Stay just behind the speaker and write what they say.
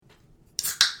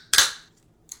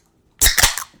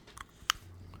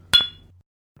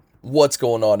What's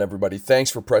going on, everybody?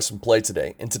 Thanks for pressing play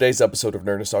today. In today's episode of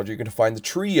Nerd Nostalgia, you're going to find the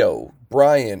trio,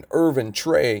 Brian, Irvin,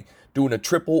 Trey, doing a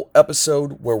triple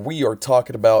episode where we are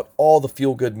talking about all the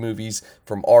feel-good movies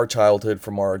from our childhood,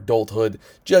 from our adulthood,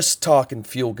 just talking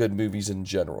feel-good movies in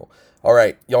general. All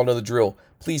right, y'all know the drill.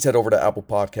 Please head over to Apple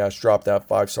Podcasts, drop that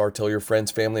 5-star, tell your friends,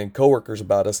 family, and coworkers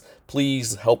about us.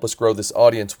 Please help us grow this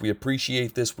audience. We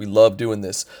appreciate this. We love doing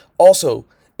this. Also,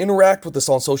 interact with us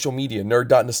on social media,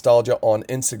 nerd.nostalgia on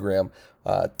Instagram,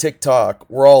 TikTok.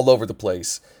 We're all over the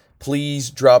place.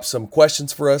 Please drop some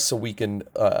questions for us so we can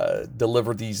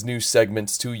deliver these new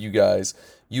segments to you guys.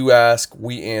 You ask,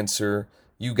 we answer.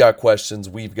 You got questions,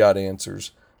 we've got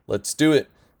answers. Let's do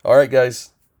it. All right, guys.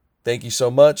 Thank you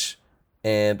so much.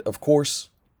 And, of course,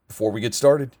 before we get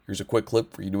started, here's a quick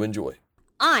clip for you to enjoy.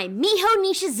 I'm Miho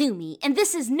Nishizumi, and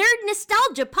this is Nerd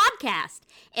Nostalgia Podcast.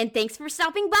 And thanks for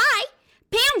stopping by.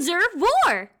 Panzer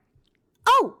Vor!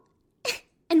 Oh,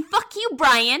 and fuck you,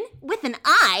 Brian, with an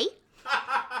I.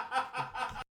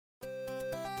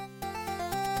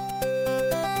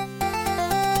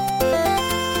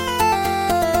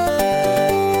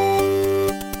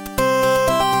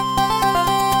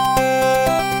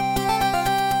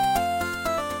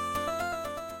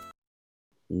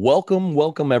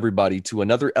 Welcome everybody to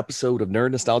another episode of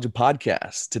Nerd Nostalgia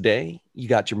Podcast. Today, you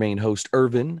got your main host,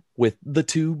 Irvin, with the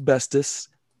two bestest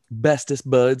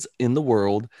buds in the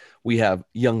world. We have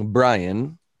young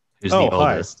Brian. Who's the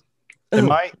oldest?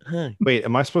 Am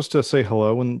I supposed to say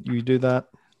hello when you do that?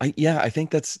 I think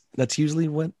that's usually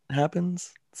what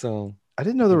happens. So I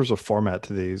didn't know there was a format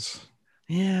to these.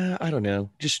 Yeah, I don't know.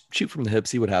 Just shoot from the hip,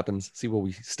 see what happens, see what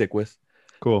we stick with.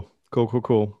 Cool.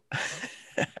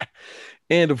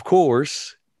 And of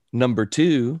course, number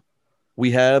 2,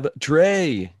 we have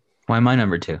Trey. Why am I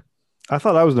number 2? I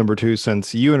thought I was number 2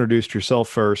 since you introduced yourself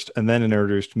first and then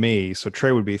introduced me. So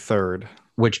Trey would be third.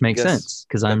 Which makes sense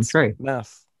because I'm Trey.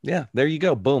 Math. Yeah, there you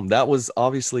go. Boom. That was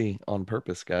obviously on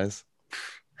purpose, guys.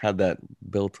 Had that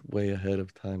built way ahead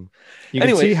of time. You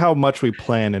can see how much we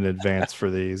plan in advance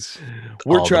for these.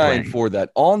 We're trying for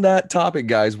that. On that topic,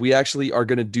 guys, we actually are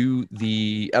going to do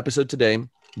the episode today.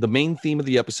 The main theme of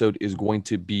the episode is going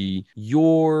to be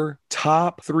your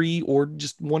top 3 or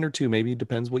just 1 or 2, maybe,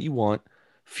 depends what you want,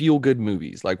 feel-good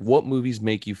movies. Like what movies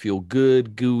make you feel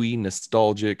good, gooey,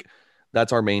 nostalgic.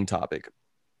 That's our main topic.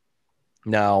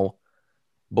 Now,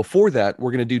 before that,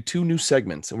 we're going to do 2 new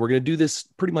segments, and we're going to do this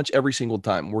pretty much every single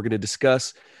time. We're going to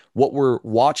discuss what we're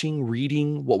watching,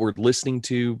 reading, what we're listening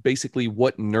to, basically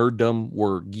what nerddom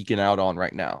we're geeking out on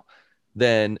right now.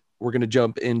 Then we're going to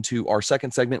jump into our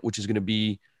second segment, which is going to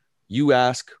be you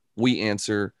ask, we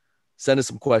answer. Send us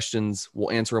some questions. We'll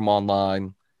answer them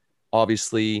online.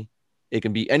 Obviously, it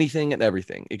can be anything and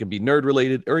everything. It can be nerd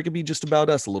related, or it can be just about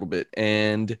us a little bit.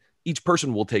 And each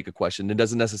person will take a question. It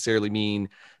doesn't necessarily mean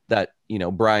that,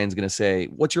 Brian's going to say,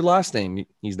 what's your last name?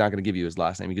 He's not going to give you his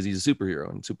last name because he's a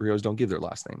superhero, and superheroes don't give their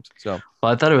last names. So,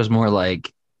 well, I thought it was more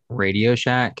like Radio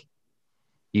Shack.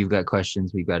 You've got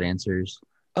questions, we've got answers.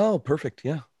 Oh, perfect.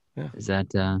 Yeah. Is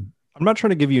that I'm not trying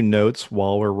to give you notes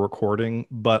while we're recording,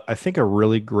 but I think a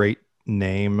really great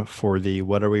name for the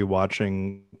what are we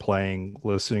watching, playing,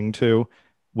 listening to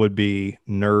would be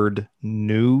Nerd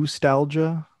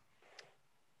Nostalgia.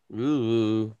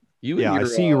 Ooh. I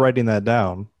see you writing that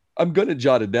down. I'm gonna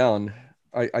jot it down.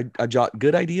 I jot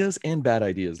good ideas and bad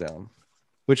ideas down.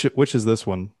 Which is this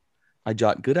one? I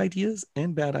jot good ideas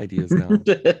and bad ideas down.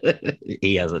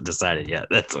 He hasn't decided yet.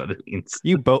 That's what it means.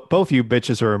 You both you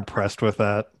bitches are impressed with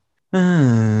that.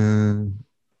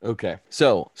 Okay,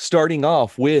 so starting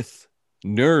off with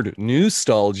Nerd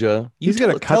Nostalgia. He's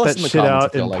gonna cut that shit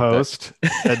out in post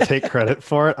and take credit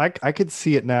for it. I could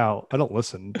see it now. I don't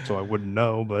listen, so I wouldn't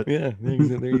know. But yeah, there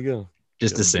you go.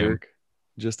 Just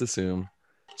assume.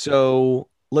 So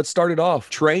let's start it off.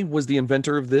 Trey was the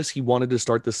inventor of this. He wanted to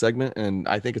start this segment, and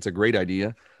I think it's a great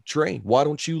idea. Trey, why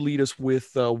don't you lead us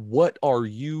with what are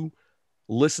you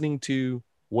listening to?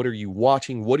 What are you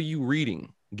watching? What are you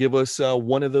reading? Give us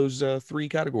one of those 3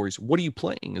 categories. What are you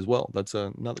playing as well? That's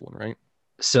another one, right?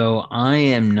 So I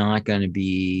am not going to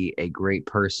be a great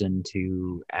person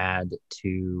to add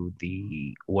to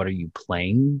the what are you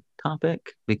playing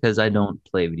topic because I don't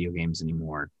play video games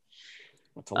anymore.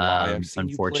 That's a lie. I've seen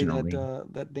unfortunately. you play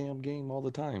that damn game all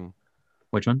the time.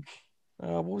 Which one?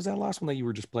 What was that last one that you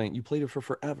were just playing? You played it for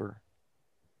forever.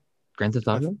 Grand Theft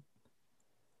Auto?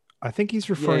 I think he's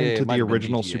referring to the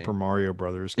original GTA. Super Mario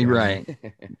Brothers game. Right.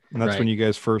 And that's when you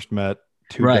guys first met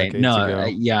 2 right. decades No,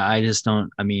 ago. I just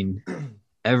don't. I mean,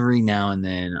 every now and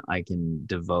then I can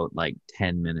devote like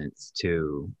 10 minutes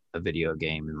to a video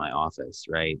game in my office,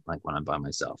 right? Like when I'm by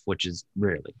myself, which is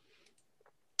rarely.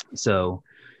 So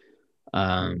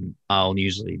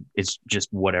It's just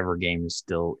whatever game is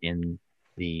still in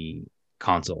the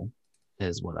console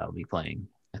is what I'll be playing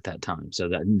at that time. So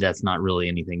that's not really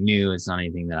anything new. It's not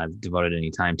anything that I've devoted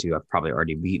any time to. I've probably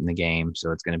already beaten the game,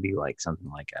 so it's going to be like something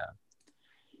like a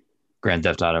Grand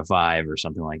Theft Auto 5 or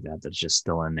something like that that's just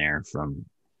still in there from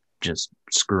just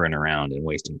screwing around and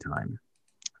wasting time.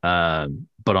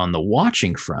 But on the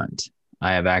watching front,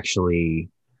 I have actually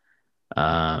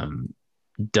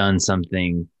done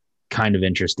something kind of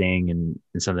interesting and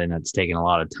something that's taken a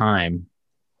lot of time,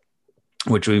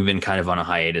 which we've been kind of on a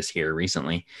hiatus here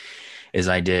recently, is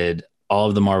I did all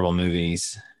of the Marvel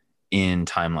movies in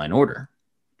timeline order,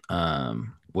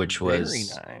 which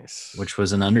was Very nice. which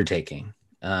was an undertaking,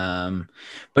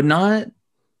 but not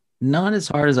as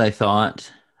hard as I thought,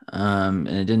 and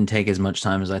it didn't take as much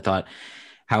time as I thought.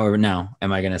 However, now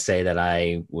am I going to say that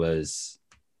I was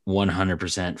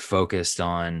 100% focused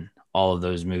on all of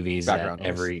those movies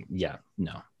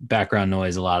no background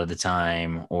noise a lot of the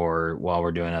time or while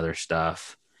we're doing other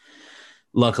stuff.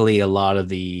 Luckily, a lot of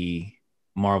the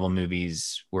Marvel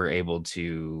movies were able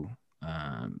to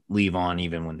leave on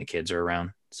even when the kids are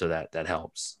around, so that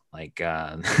helps. Like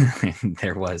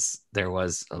there was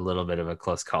a little bit of a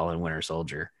close call in Winter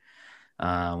Soldier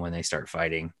when they start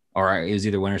fighting, or it was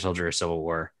either Winter Soldier or Civil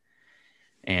War,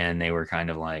 and they were kind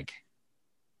of like,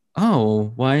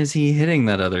 oh, why is he hitting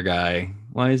that other guy?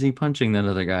 Why is he punching that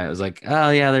other guy? I was like, oh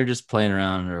yeah, they're just playing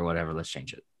around or whatever. Let's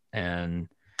change it. And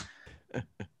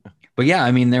but yeah,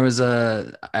 I mean, there was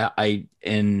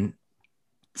and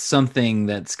something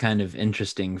that's kind of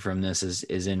interesting from this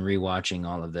is in rewatching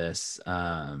all of this.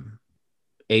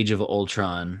 Age of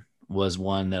Ultron was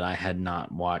one that I had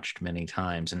not watched many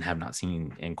times and have not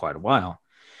seen in quite a while.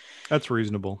 That's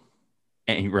reasonable.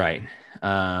 And, right.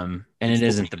 And it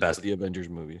isn't the best. The Avengers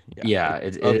movie. Yeah.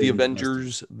 Of the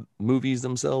Avengers movies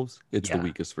themselves, it's the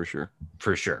weakest for sure.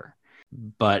 For sure.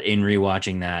 But in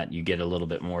rewatching that, you get a little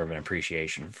bit more of an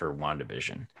appreciation for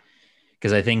WandaVision.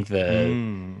 Because I think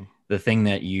the thing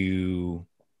that you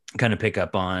kind of pick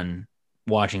up on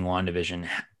watching WandaVision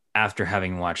after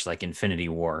having watched like Infinity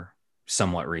War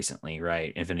somewhat recently,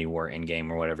 right? Infinity War Endgame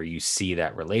or whatever, you see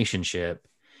that relationship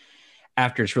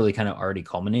after it's really kind of already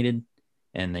culminated.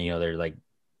 And then, they're like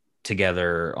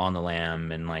together on the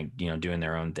lam and like, doing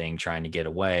their own thing, trying to get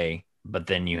away. But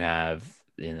then you have,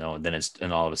 then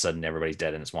and all of a sudden everybody's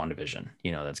dead and it's WandaVision.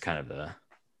 That's kind of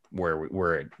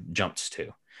where it jumps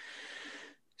to.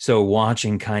 So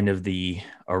watching kind of the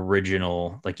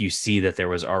original, like you see that there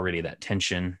was already that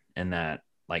tension and that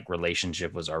like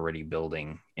relationship was already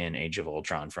building in Age of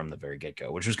Ultron from the very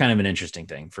get-go, which was kind of an interesting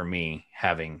thing for me,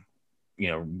 having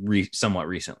somewhat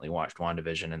recently watched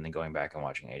WandaVision and then going back and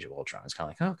watching Age of Ultron. It's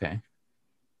kind of like, oh, okay,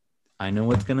 I know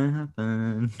what's gonna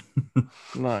happen.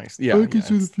 Nice. Yeah, I can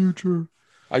see the future.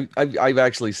 I've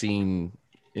actually seen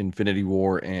Infinity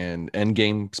War and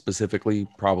Endgame specifically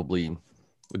probably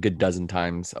a good dozen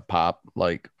times a pop,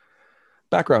 like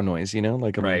background noise,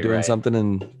 like I'm doing something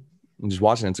and I'm just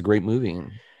watching it. It's a great movie.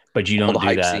 But you don't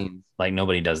do that. Scenes. Like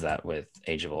nobody does that with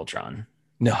Age of Ultron.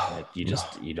 No, like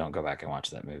you don't go back and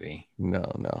watch that movie.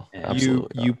 No,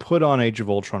 absolutely. You put on Age of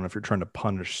Ultron if you're trying to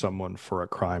punish someone for a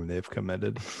crime they've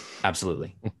committed.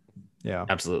 Absolutely. Yeah.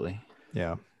 Absolutely.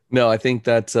 Yeah. No, I think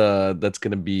that's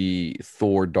gonna be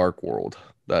Thor: Dark World.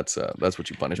 That's what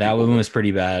you punish. That one was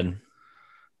pretty bad.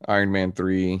 Iron Man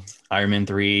 3. Iron Man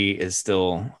 3 is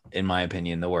still, in my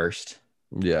opinion, the worst.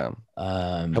 Yeah.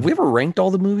 Have we ever ranked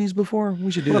all the movies before?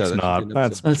 We should do that.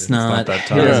 Let's not that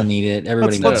time. He doesn't need it.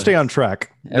 Everybody knows. Let's stay on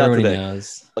track. Everybody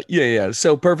knows. Yeah.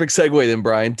 So perfect segue then,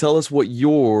 Brian. Tell us what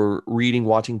you're reading,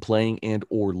 watching, playing, and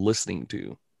or listening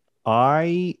to.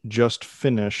 I just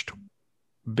finished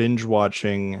binge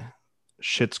watching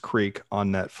Schitt's Creek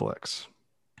on Netflix.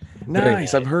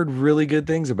 Nice. I've heard really good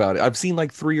things about it. I've seen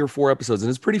like 3 or 4 episodes and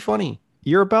it's pretty funny.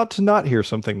 You're about to not hear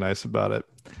something nice about it.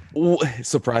 Ooh,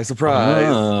 surprise.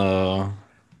 Oh.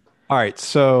 All right.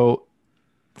 So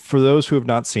for those who have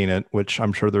not seen it, which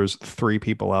I'm sure there's 3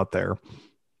 people out there,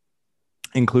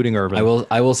 including Irvin.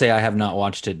 I will say I have not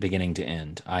watched it beginning to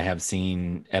end. I have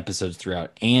seen episodes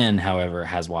throughout. Anne, however,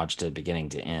 has watched it beginning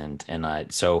to end.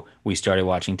 And so we started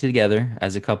watching together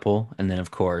as a couple. And then, of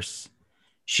course,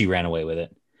 she ran away with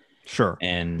it. Sure.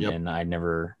 And I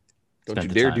never. Don't you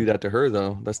dare do that to her,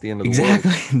 though. That's the end of the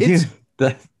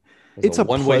world. It's a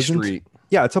one-way street.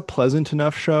 Yeah, it's a pleasant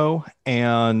enough show,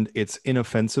 and it's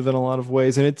inoffensive in a lot of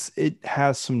ways, and it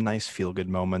has some nice feel-good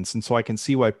moments, and so I can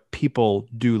see why people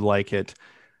do like it.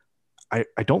 I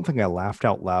don't think I laughed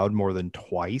out loud more than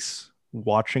twice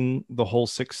watching the whole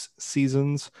 6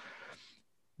 seasons.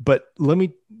 But let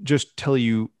me just tell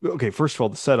you, okay, first of all,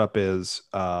 the setup is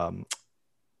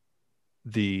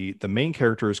the main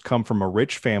characters come from a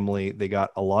rich family. They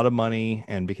got a lot of money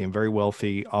and became very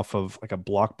wealthy off of like a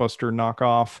Blockbuster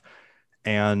knockoff.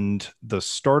 And the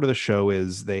start of the show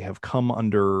is they have come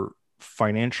under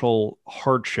financial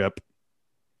hardship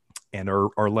and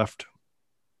are left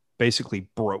basically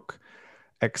broke,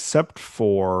 except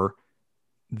for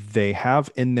they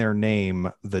have in their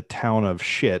name the town of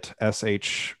Shit,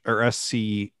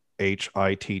 SCHITT,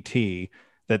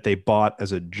 that they bought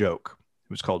as a joke.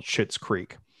 It was called Schitt's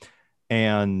Creek.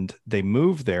 And they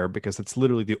moved there because it's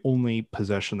literally the only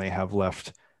possession they have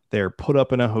left. They're put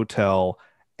up in a hotel,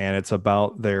 and it's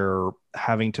about their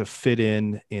having to fit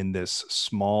in this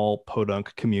small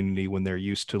podunk community when they're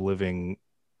used to living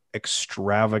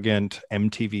extravagant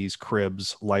MTV's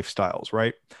Cribs lifestyles,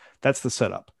 right? That's the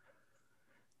setup.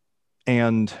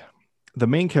 And the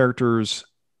main characters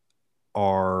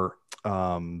are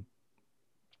the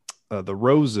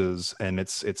Roses, and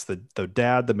it's the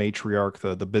dad, the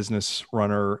matriarch, the business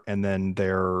runner, and then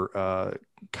their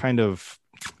kind of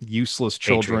useless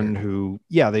children who,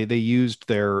 they used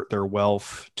their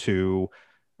wealth to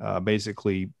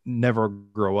basically never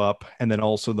grow up, and then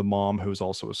also the mom, who's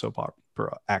also a soap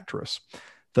opera actress.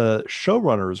 The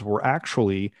showrunners were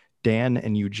actually Dan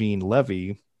and Eugene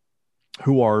Levy,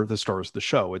 who are the stars of the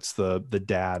show. It's the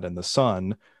dad and the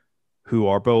son, who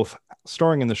are both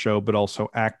starring in the show, but also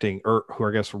acting, or who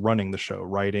are, I guess, running the show,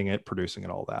 writing it, producing it,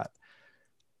 all that.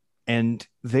 And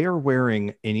they are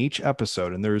wearing in each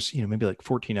episode, and there's, maybe like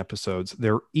 14 episodes,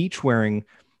 they're each wearing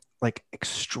like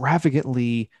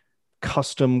extravagantly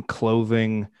custom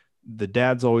clothing. The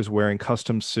dad's always wearing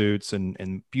custom suits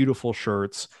and beautiful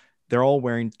shirts. They're all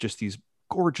wearing just these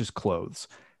gorgeous clothes.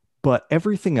 But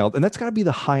everything else, and that's got to be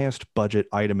the highest budget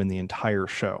item in the entire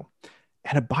show.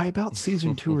 And by about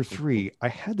season 2 or 3, I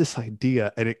had this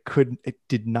idea, and it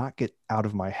did not get out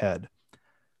of my head.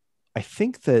 I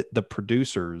think that the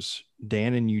producers,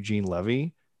 Dan and Eugene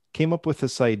Levy, came up with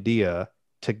this idea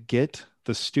to get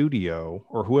the studio,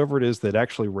 or whoever it is that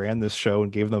actually ran this show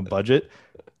and gave them a budget,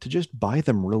 to just buy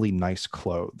them really nice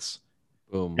clothes.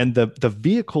 Boom. And the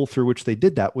vehicle through which they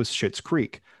did that was Schitt's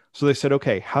Creek. So they said,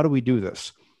 okay, how do we do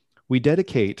this? We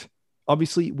dedicate,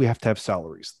 obviously we have to have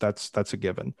salaries. That's a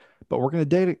given. But we're going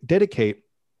to dedicate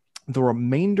the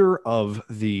remainder of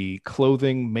the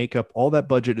clothing, makeup, all that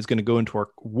budget is going to go into our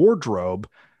wardrobe.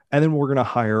 And then we're going to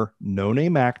hire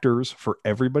no-name actors for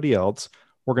everybody else.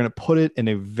 We're going to put it in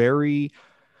a very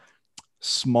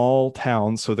small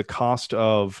town. So the cost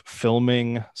of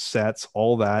filming, sets,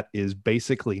 all that is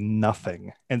basically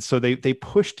nothing. And so they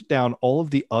pushed down all of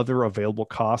the other available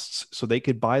costs so they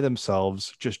could buy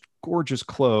themselves just gorgeous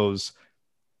clothes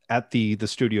at the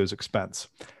studio's expense.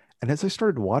 And as I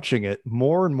started watching it,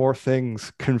 more and more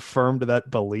things confirmed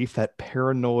that belief, that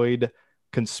paranoid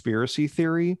conspiracy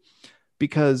theory,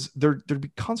 because there'd be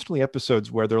constantly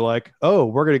episodes where they're like, oh,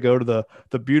 we're going to go to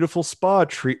the beautiful spa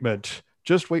treatment.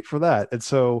 Just wait for that. And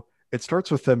so it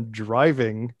starts with them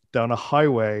driving down a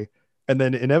highway, and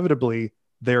then inevitably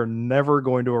they're never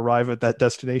going to arrive at that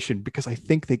destination because I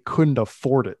think they couldn't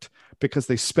afford it because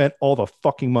they spent all the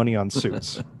fucking money on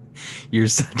suits. You're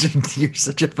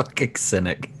such a fucking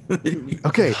cynic.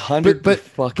 Okay, but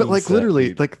like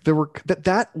literally, like there were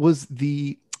that was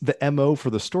the MO for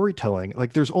the storytelling.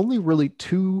 Like there's only really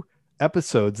 2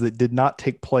 episodes that did not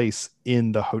take place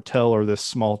in the hotel or this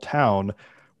small town,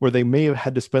 where they may have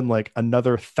had to spend like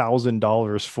another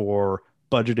 $1,000 for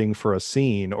budgeting for a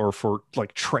scene or for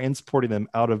like transporting them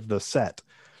out of the set.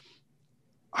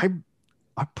 I'm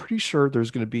pretty sure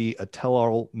there's going to be a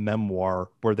tell-all memoir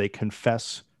where they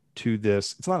confess to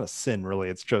this. It's not a sin, really.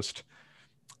 It's just,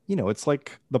 it's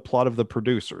like the plot of The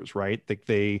Producers, right? Like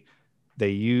they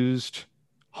used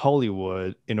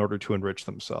Hollywood in order to enrich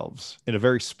themselves in a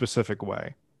very specific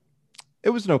way.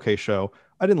 It was an okay show.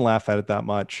 I didn't laugh at it that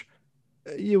much.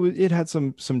 It had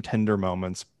some tender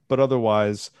moments, but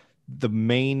otherwise, the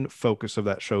main focus of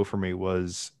that show for me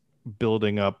was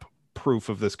building up proof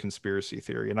of this conspiracy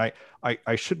theory. And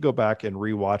I should go back and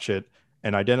rewatch it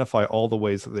and identify all the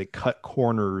ways that they cut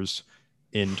corners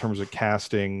in terms of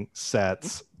casting,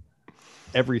 sets,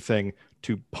 everything,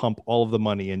 to pump all of the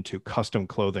money into custom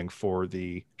clothing for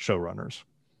the showrunners.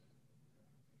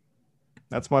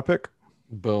 That's my pick.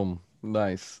 Boom.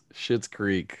 Nice. Schitt's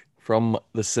Creek from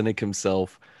the cynic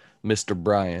himself, Mr.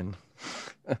 Brian.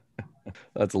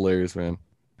 That's hilarious, man.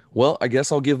 Well, I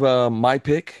guess I'll give my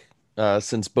pick.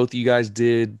 Since both of you guys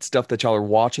did stuff that y'all are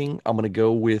watching, I'm going to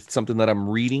go with something that I'm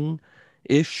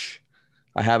reading-ish.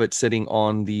 I have it sitting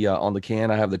on the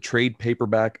can. I have the trade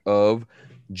paperback of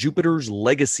Jupiter's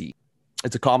Legacy.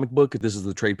 It's a comic book. This is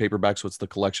the trade paperback, so it's the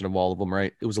collection of all of them,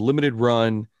 right? It was a limited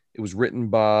run. It was written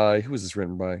by, who was this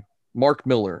written by? Mark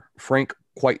Miller. Frank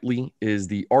Quitely is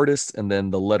the artist, and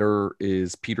then the letter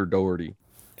is Peter Doherty.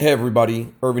 Hey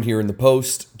everybody, Irvin here in the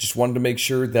post. Just wanted to make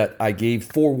sure that I gave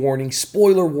forewarning,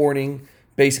 spoiler warning,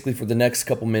 basically for the next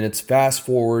couple minutes. Fast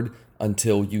forward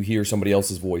until you hear somebody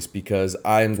else's voice, because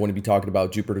I am going to be talking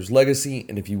about Jupiter's Legacy,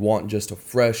 and if you want just a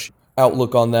fresh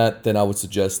outlook on that, then I would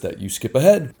suggest that you skip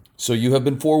ahead. So you have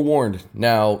been forewarned.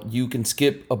 Now you can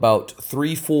skip about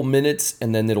 3 full minutes,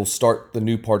 and then it'll start the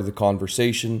new part of the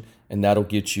conversation, and that'll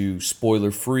get you spoiler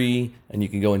free, and you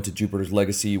can go into Jupiter's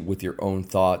Legacy with your own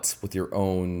thoughts, with your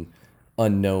own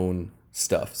unknown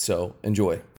stuff. So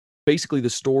enjoy. Basically, the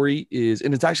story is,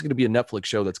 and it's actually going to be a Netflix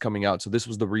show that's coming out. So this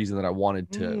was the reason that I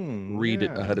wanted to read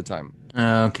it ahead of time.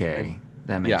 Okay,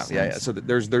 that makes sense. Yeah. So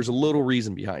there's a little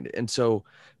reason behind it, and so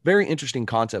very interesting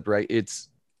concept, right? It's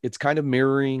kind of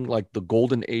mirroring like the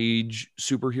golden age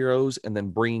superheroes and then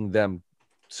bringing them.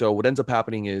 So what ends up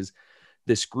happening is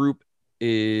this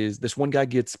one guy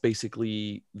gets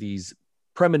basically these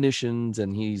premonitions,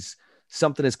 and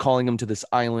something is calling him to this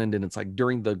island, and it's like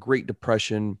during the Great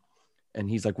Depression, and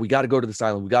he's like, we got to go to this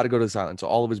island. So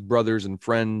all of his brothers and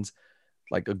friends,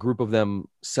 like a group of them,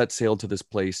 set sail to this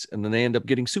place, and then they end up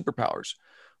getting superpowers.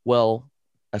 Well,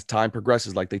 as time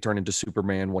progresses, like they turn into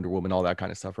Superman, Wonder Woman, all that kind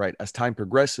of stuff, right? As time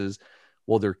progresses,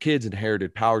 well, their kids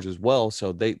inherited powers as well.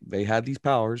 So they had these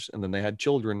powers, and then they had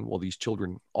children. Well, these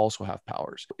children also have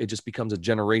powers. It just becomes a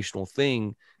generational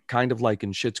thing, kind of like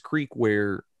in Schitt's Creek,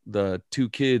 where the 2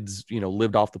 kids,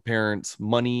 lived off the parents'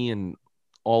 money and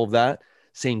all of that.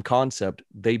 Same concept.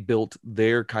 They built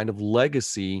their kind of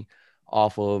legacy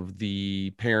off of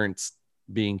the parents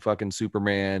being fucking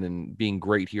Superman and being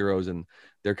great heroes, and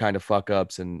they're kind of fuck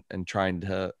ups and trying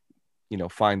to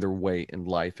find their way in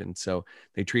life. And so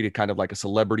they treat it kind of like a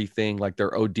celebrity thing, like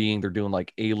they're ODing, they're doing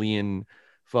like alien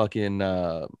fucking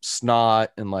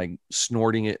snot and like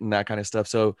snorting it and that kind of stuff.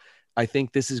 So I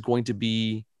think this is going to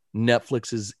be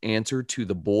Netflix's answer to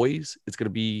The Boys. It's going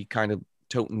to be kind of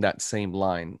toting that same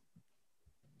line.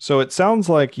 So it sounds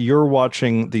like you're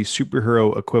watching the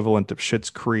superhero equivalent of Schitt's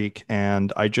Creek,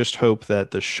 and I just hope that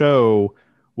the show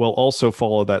will also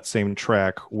follow that same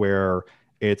track, where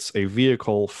it's a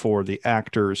vehicle for the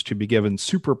actors to be given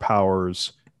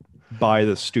superpowers by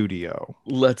the studio.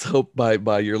 Let's hope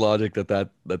by your logic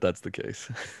that's the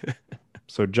case.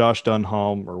 So Josh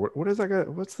Dunham, or what is that guy?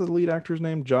 What's the lead actor's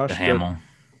name? Josh Hamill.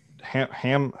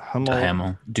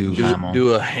 Hamill.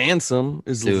 Do a Handsome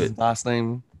is his last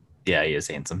name. Yeah, he is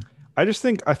handsome. I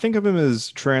think of him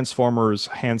as Transformers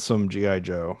handsome G.I.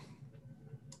 Joe.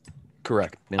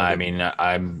 Correct. I mean,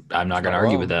 I'm not going to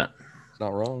argue with that. It's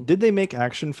not wrong. Did they make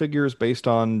action figures based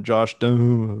on Josh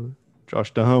Duhamel,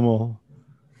 Josh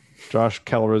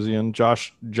Calrissian,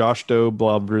 Josh Doe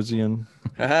Blobrizian?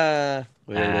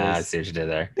 I see what you did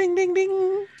there. Ding, ding,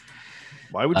 ding.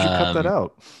 Why would you cut that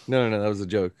out? No, that was a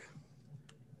joke.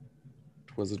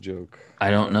 It was a joke.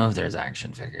 I don't know if there's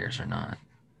action figures or not.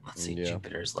 Let's see, Yeah.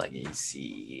 Jupiter's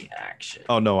Legacy action.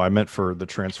 Oh no, I meant for the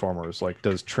Transformers. Like,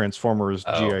 does Transformers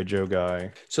G.I. Joe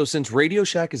guy? So since Radio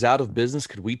Shack is out of business,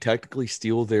 could we technically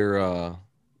steal their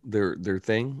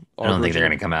thing? I don't think they're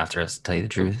going to come after us, to tell you the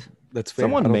truth. That's fair. I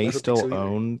Someone don't may think still so either.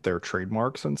 own their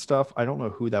trademarks and stuff. I don't know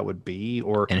who that would be,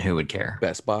 or And who would care?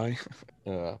 Best Buy.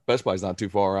 Best Buy's not too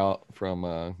far out from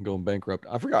going bankrupt.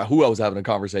 I forgot who I was having a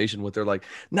conversation with. They're like,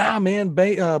 nah, man,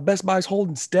 Best Buy's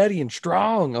holding steady and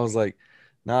strong. I was like,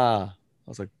 nah. I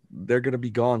was like, they're going to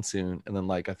be gone soon. And then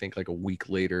I think a week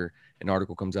later, an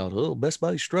article comes out, oh, Best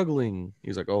Buy's struggling.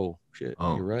 He's like, oh, shit,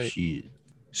 you're right. Shit.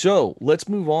 So let's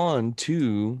move on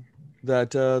to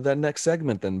that next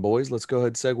segment then, boys. Let's go ahead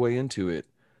and segue into it.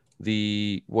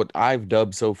 What I've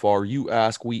dubbed so far, you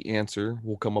ask, we answer.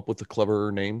 We'll come up with a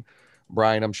cleverer name.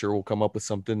 Brian, I'm sure, will come up with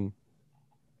something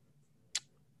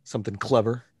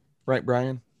clever. Right,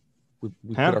 Brian? We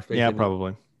put our faith in you.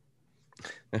 Probably.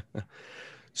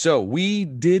 So we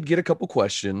did get a couple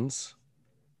questions,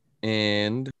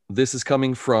 and this is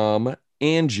coming from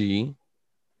Angie.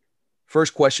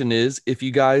 First question is, if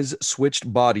you guys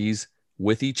switched bodies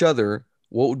with each other,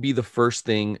 what would be the first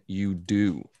thing you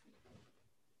do?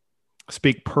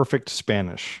 Speak perfect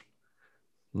Spanish.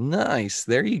 Nice.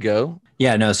 There you go.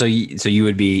 Yeah, no. So you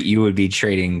would be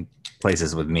trading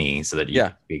places with me so that you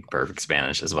speak perfect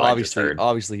Spanish as well.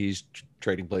 Obviously, he's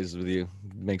trading places with you.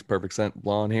 Makes perfect sense.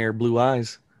 Blonde hair, blue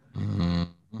eyes. Mm-hmm.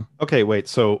 Okay, wait.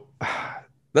 So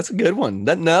that's a good one.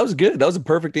 That was good. That was a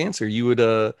perfect answer. You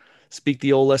would speak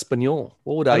the old Espanol.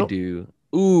 What would I do?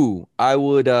 Ooh, I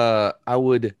would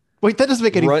Wait, that doesn't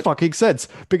make any Run- fucking sense.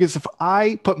 Because if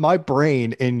I put my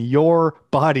brain in your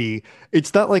body,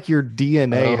 it's not like your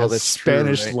DNA Oh, has that's true,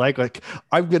 Spanish right? like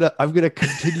I'm gonna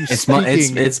continue It's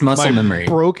speaking it's muscle my memory.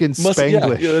 broken Muscle, yeah,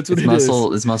 Spanglish. yeah, that's what It's it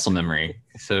is. it's muscle memory.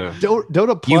 So Don't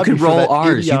applaud You could me for roll that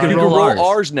R's. You could You idiotic- can roll roll Rs.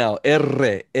 R's now.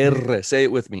 R. Say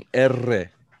it with me. R.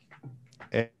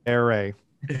 Array.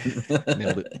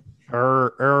 Nailed it.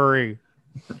 Array.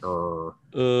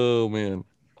 Oh man,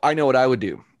 I know what I would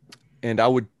do, and I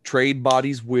would trade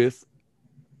bodies with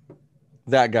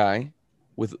that guy,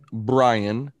 with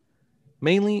Brian,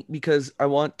 mainly because I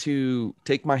want to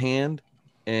take my hand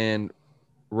and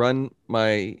run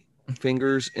my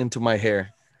fingers into my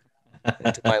hair,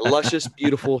 into my luscious,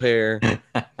 beautiful hair,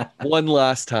 one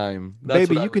last time. That's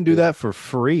Baby, what I you would can do that for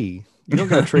free. You don't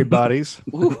gotta trade bodies.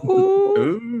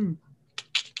 Woohoo.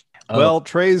 Oh, Well,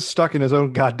 Trey's stuck in his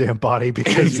own goddamn body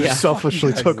because you Yeah.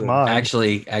 selfishly Fuck you took guys,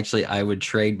 mine. actually, I would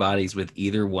trade bodies with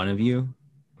either one of you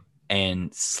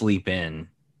and sleep in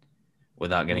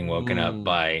without getting woken up Mm.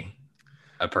 by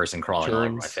a person crawling all over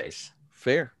my Germs. face.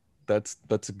 Fair. That's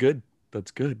good.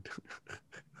 That's good.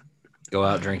 Go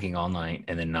out drinking all night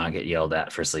and then not get yelled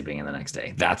at for sleeping in the next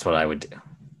day. That's what I would do.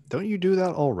 Don't you do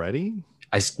that already?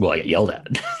 I get yelled at,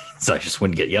 so I just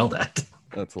wouldn't get yelled at.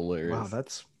 That's hilarious. Wow,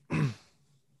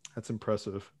 that's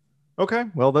impressive. Okay,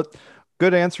 well, that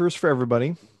good answers for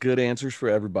everybody. Good answers for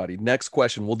everybody. Next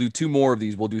question. We'll do 2 more of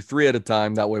these. We'll do 3 at a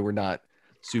time. That way we're not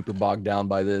super bogged down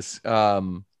by this.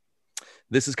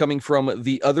 This is coming from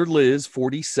the other Liz,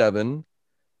 47.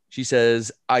 She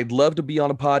says, I'd love to be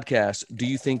on a podcast. Do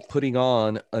you think putting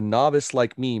on a novice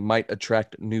like me might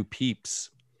attract new peeps?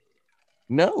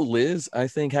 No, Liz. I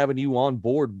think having you on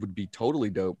board would be totally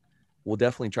dope. We'll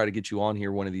definitely try to get you on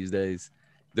here one of these days.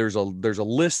 There's a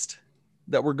list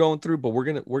that we're going through, but we're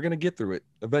gonna get through it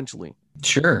eventually.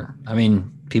 Sure. I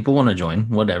mean, people want to join,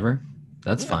 whatever.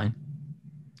 That's fine.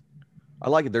 I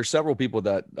like it. There's several people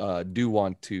that do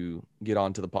want to get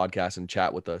onto the podcast and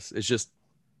chat with us.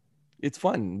 It's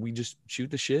fun. We just shoot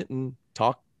the shit and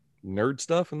talk nerd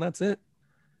stuff, and that's it.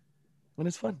 And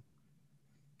it's fun.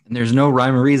 And there's no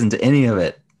rhyme or reason to any of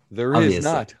it. There Obviously. is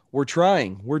not. We're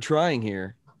trying. We're trying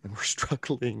here, and we're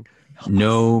struggling.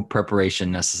 No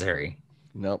preparation necessary.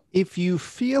 Nope. If you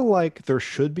feel like there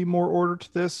should be more order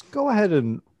to this, go ahead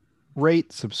and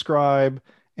rate, subscribe,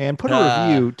 and put a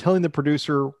review telling the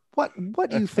producer what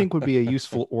you think would be a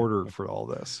useful order for all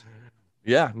this.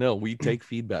 Yeah. No. We take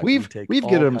feedback. We've take given all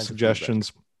them kinds of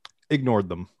suggestions, ignored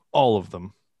them, all of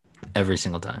them. Every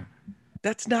single time. feedback.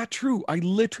 That's not true. I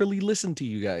literally listen to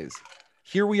you guys.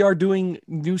 Here we are doing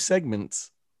new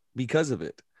segments because of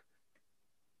it.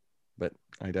 But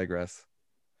I digress.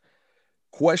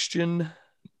 Question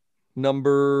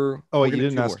number. Oh, we're wait, you gonna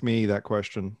didn't do ask more. me that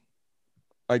question.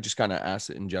 I just kind of asked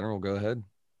it in general. Go ahead.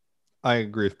 I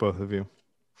agree with both of you.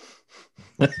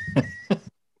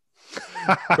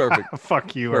 Perfect.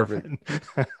 Fuck you, Perfect.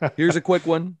 Irvin. Here's a quick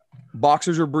one.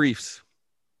 Boxers or briefs?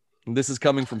 And this is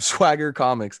coming from Swagger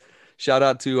Comics. Shout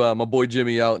out to my boy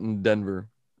Jimmy out in Denver.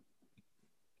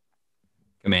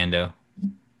 Commando.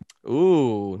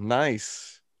 Ooh,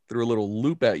 nice. Threw a little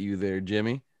loop at you there,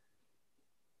 Jimmy.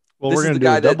 Well, This we're is going the to do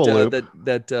guy a double loop.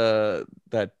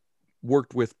 that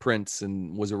worked with Prince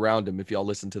and was around him. If y'all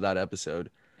listened to that episode,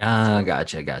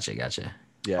 Gotcha.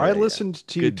 yeah, I yeah, listened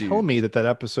to you Good tell dude. me that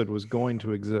episode was going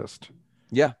to exist.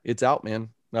 Yeah, it's out, man.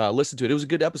 Listen to it. It was a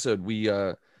good episode. We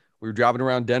were driving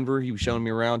around Denver. He was showing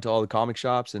me around to all the comic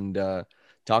shops and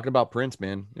talking about Prince,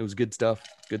 man. It was good stuff.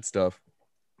 Good stuff.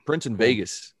 Prince in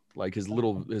Vegas, like his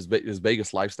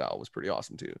Vegas lifestyle was pretty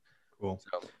awesome too. Cool.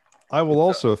 So, I will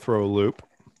also throw a loop.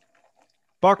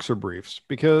 Boxer briefs,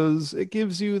 because it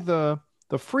gives you the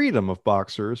freedom of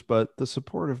boxers, but the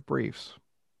support of briefs.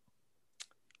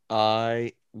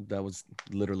 that was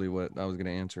literally what I was going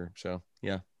to answer. So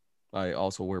yeah, I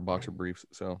also wear boxer briefs,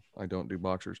 so I don't do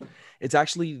boxers. It's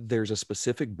actually, there's a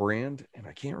specific brand, and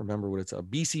I can't remember what it's, a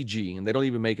BCG, and they don't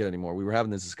even make it anymore. We were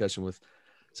having this discussion with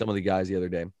some of the guys the other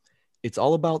day. It's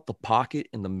all about the pocket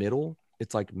in the middle.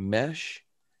 It's like mesh,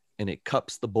 and it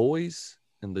cups the boys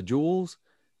and the jewels.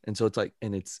 And so it's like,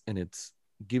 and it's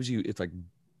gives you, it's like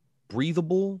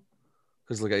breathable,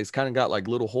 because like it's kind of got like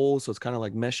little holes, so it's kind of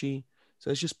like meshy. So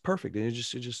it's just perfect, and it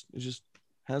just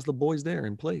has the boys there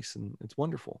in place, and it's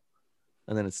wonderful.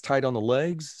 And then it's tight on the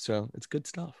legs, so it's good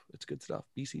stuff. It's good stuff.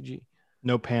 BCG.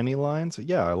 No panty lines.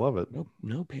 Yeah, I love it.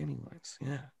 No panty lines.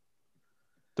 Yeah.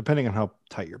 Depending on how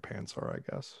tight your pants are,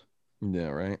 I guess. Yeah.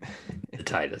 Right. The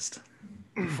tightest.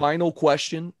 Final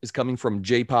question is coming from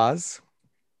J Paz.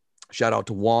 Shout out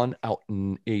to Juan out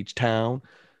in H Town.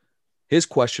 His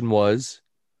question was,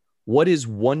 what is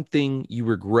one thing you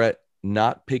regret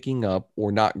not picking up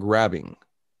or not grabbing,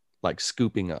 like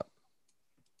scooping up.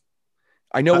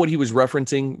 I know what he was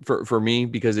referencing for me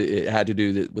because it had to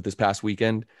do with this past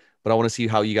weekend, but I want to see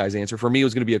how you guys answer. For me, it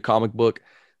was going to be a comic book,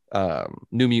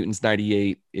 New Mutants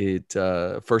 98.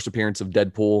 First appearance of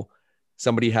Deadpool.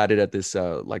 Somebody had it at this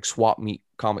like swap meet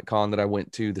Comic Con that I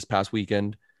went to this past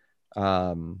weekend.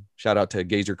 Shout out to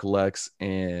Gazer Collects,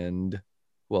 and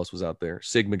who else was out there?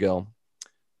 Sig Miguel.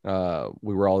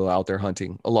 We were all out there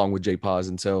hunting along with J Paz,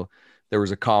 and so there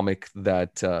was a comic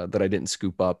that I didn't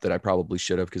scoop up that I probably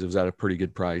should have because it was at a pretty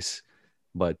good price,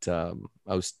 but I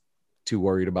was too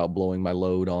worried about blowing my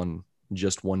load on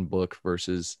just one book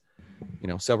versus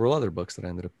several other books that I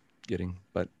ended up getting.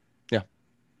 But yeah,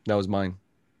 that was mine.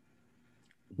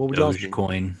 What would y'all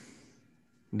Dogecoin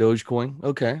Dogecoin?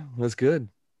 Okay, that's good.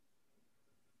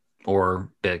 or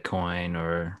Bitcoin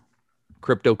or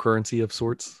Cryptocurrency of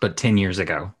sorts. but 10 years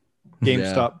ago.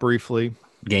 GameStop briefly.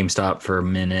 GameStop for a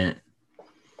minute.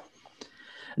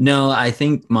 No, I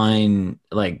think mine,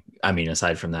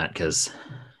 aside from that, because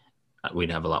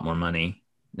we'd have a lot more money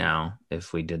now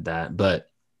if we did that. But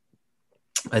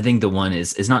I think the one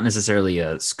is not necessarily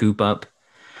a scoop up,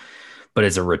 but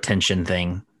it's a retention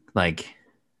thing. Like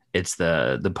it's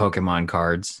the Pokemon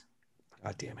cards.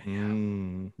 God damn it.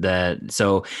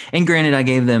 And granted, I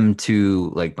gave them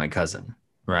to like my cousin.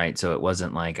 Right. So it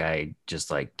wasn't like I just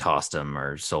like tossed them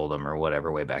or sold them or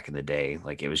whatever way back in the day.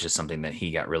 Like it was just something that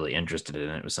he got really interested in.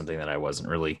 It was something that I wasn't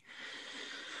really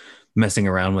messing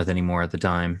around with anymore at the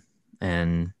time.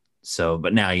 And so,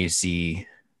 but now you see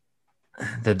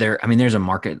that there's a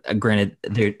market. Granted,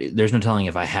 there's no telling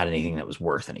if I had anything that was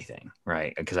worth anything,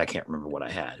 right? Because I can't remember what I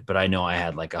had, but I know I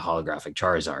had like a holographic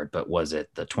Charizard, but was it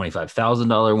the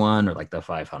 $25,000 one or like the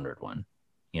 $500 one?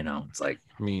 It's like,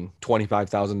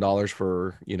 $25,000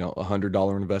 for,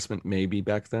 $100 investment, maybe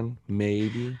back then,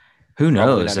 maybe. Who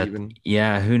knows?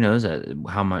 Who knows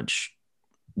how much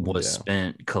was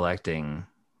spent collecting,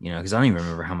 because I don't even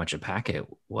remember how much a packet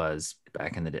was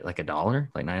back in the day, like $1,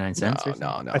 like 99 cents.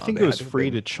 No. I think it was free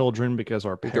to children because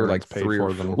our parents like paid 3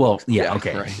 or for them. 4. Well, yeah, Yeah,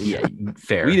 okay. right. Yeah,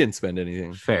 fair. We didn't spend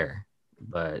anything. Fair.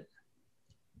 But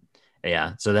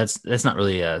yeah, so that's not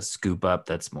really a scoop up.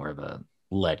 That's more of a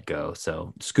let go.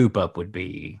 So scoop up would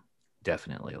be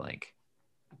definitely like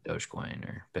Dogecoin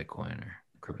or Bitcoin or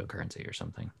cryptocurrency or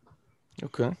something.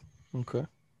 Okay.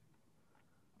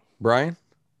 Brian?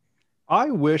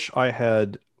 I wish I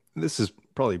had, this is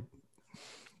probably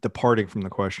departing from the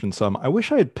question some. I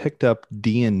wish I had picked up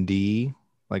D&D,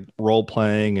 like role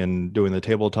playing and doing the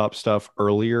tabletop stuff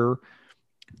earlier.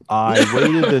 I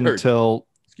waited until,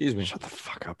 excuse me. Shut the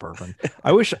fuck up, Irvin.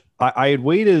 I wish I had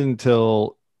waited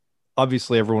until,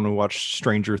 obviously everyone who watched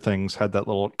Stranger Things had that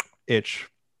little itch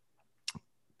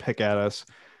pick at us.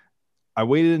 I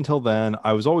waited until then.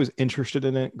 I was always interested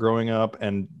in it growing up,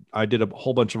 and I did a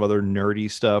whole bunch of other nerdy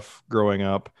stuff growing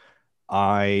up.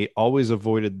 I always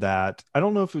avoided that. I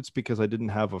don't know if it's because I didn't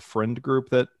have a friend group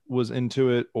that was into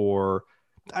it, or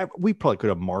we probably could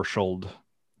have marshaled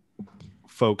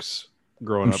folks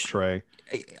growing up, Trey.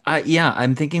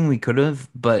 I'm thinking we could have,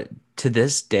 but to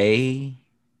this day,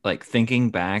 like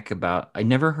thinking back about, I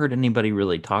never heard anybody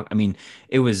really talk. I mean,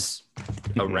 it was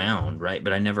around, right?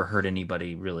 But I never heard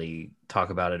anybody really talk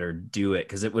about it or do it,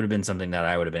 because it would have been something that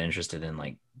I would have been interested in,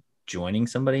 like joining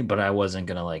somebody, but I wasn't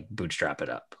gonna like bootstrap it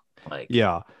up. Like,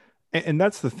 yeah, and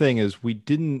that's the thing is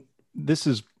this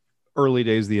is early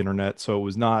days of the internet, so it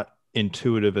was not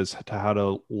intuitive as to how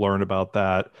to learn about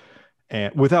that,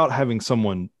 and without having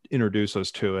someone introduce us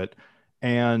to it.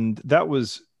 And that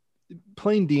was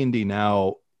playing D&D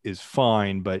now is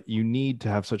fine, but you need to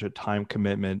have such a time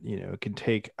commitment. It can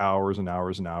take hours and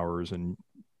hours and hours and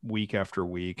week after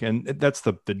week. And that's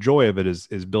the joy of it is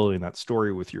building that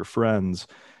story with your friends.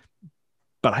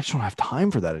 But I just don't have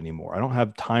time for that anymore. I don't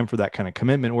have time for that kind of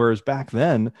commitment. Whereas back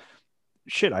then,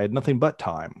 shit, I had nothing but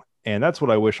time. And that's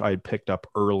what I wish I had picked up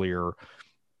earlier.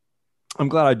 I'm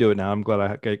glad I do it now. I'm glad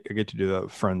I get to do that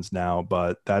with friends now.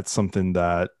 But that's something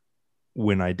that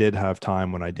when I did have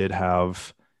time, when I did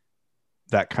have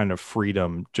that kind of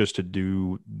freedom just to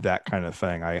do that kind of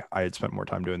thing, I had spent more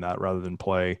time doing that rather than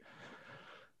play,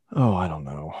 I don't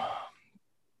know,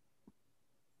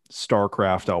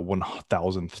 StarCraft a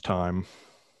 1,000th time.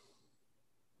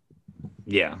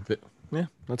 yeah,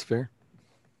 That's fair.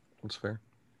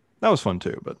 That was fun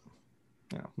too, but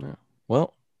yeah.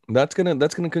 Well, that's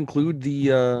gonna conclude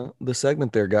the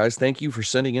segment there, guys. Thank you for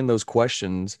sending in those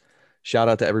questions. Shout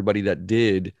out to everybody that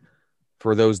did.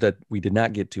 For those that we did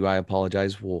not get to, I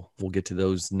apologize. We'll get to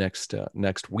those next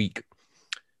week.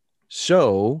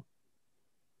 So,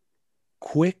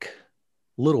 quick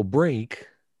little break,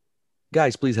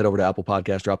 Guys, please head over to Apple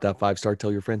Podcast, drop that 5-star,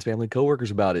 tell your friends, family,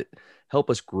 coworkers about it. Help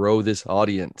us grow this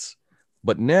audience.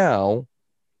 But now,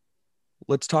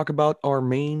 let's talk about our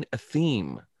main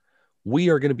theme. We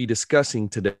are going to be discussing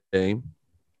today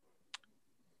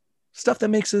stuff that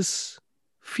makes us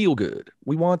feel good.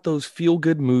 We want those feel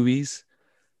good movies,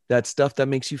 that stuff that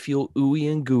makes you feel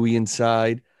ooey and gooey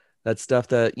inside, that stuff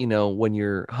that, you know, when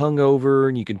you're hungover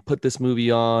and you can put this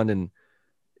movie on and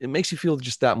it makes you feel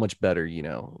just that much better, you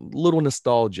know, a little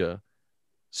nostalgia.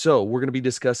 So we're going to be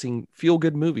discussing feel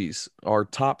good movies, our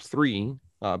top 3,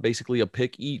 basically a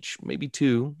pick each, maybe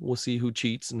 2. We'll see who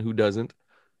cheats and who doesn't,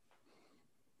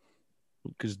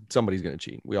 because somebody's going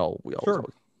to cheat. We all, Sure.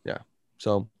 yeah.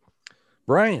 So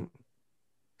Brian,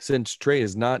 since Trey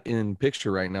is not in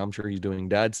picture right now, I'm sure he's doing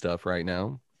dad stuff right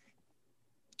now.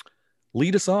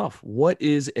 Lead us off. What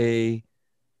is a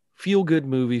feel good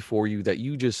movie for you that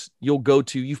you'll go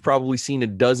to? You've probably seen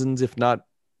it dozens, if not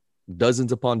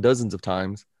dozens upon dozens of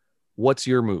times. What's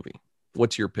your movie?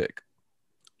 What's your pick?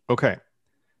 Okay.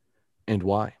 And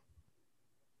why?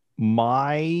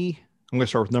 I'm going to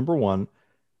start with number 1.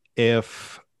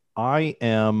 If I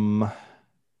am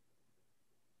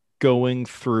going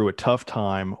through a tough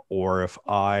time, or if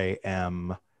I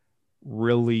am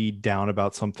really down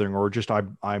about something, or just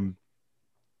I'm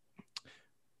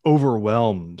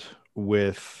overwhelmed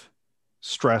with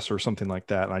stress or something like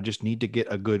that, and I just need to get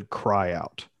a good cry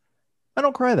out. I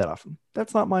don't cry that often.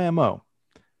 That's not my MO.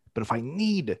 But if I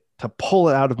need to pull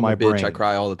it out of my brain, I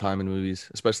cry all the time in movies,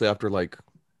 especially after like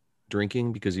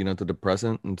drinking, because you know it's a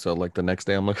depressant, and so like the next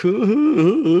day I'm like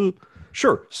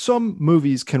sure, some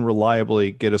movies can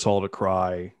reliably get us all to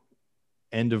cry.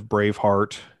 End of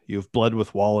Braveheart, you've bled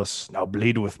with Wallace, now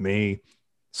bleed with me.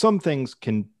 Some things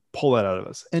can pull that out of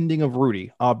us. Ending of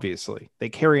Rudy, obviously. They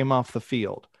carry him off the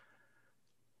field.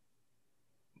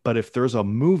 But if there's a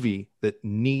movie that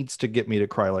needs to get me to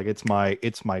cry, like it's my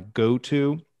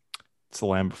go-to, it's The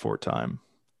Land Before Time.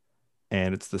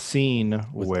 And it's the scene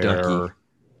with where Ducky.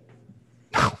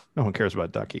 No one cares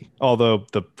about Ducky. Although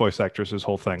the voice actress'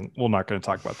 whole thing, we're not going to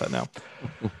talk about that now.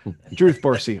 Judith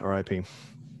Barcy, R.I.P.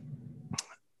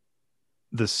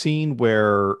 The scene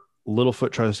where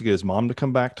Littlefoot tries to get his mom to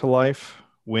come back to life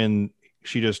when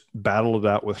she just battled it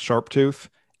out with Sharptooth.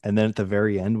 And then at the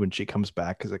very end, when she comes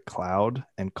back as a cloud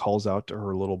and calls out to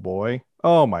her little boy,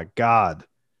 oh my God,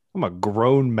 I'm a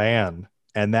grown man.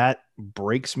 And that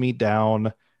breaks me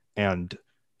down and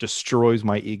destroys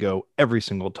my ego every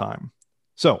single time.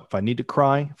 So if I need to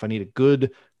cry, if I need a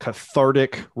good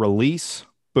cathartic release,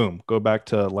 boom, go back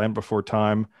to Land Before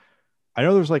Time. I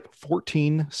know there's like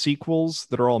 14 sequels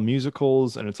that are all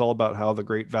musicals, and it's all about how the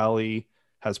Great Valley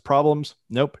has problems.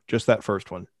 Nope, just that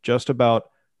first one. Just about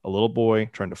a little boy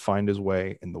trying to find his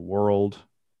way in the world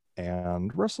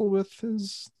and wrestle with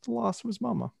the loss of his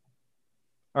mama.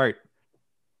 All right,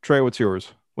 Trey, what's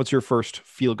yours? What's your first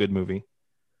feel-good movie?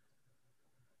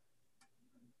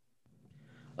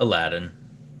 Aladdin,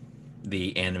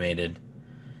 the animated,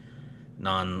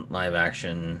 non-live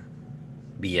action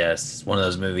BS. One of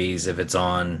those movies, if it's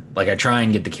on, like I try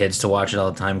and get the kids to watch it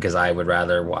all the time because I would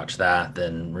rather watch that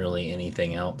than really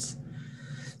anything else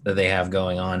that they have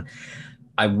going on.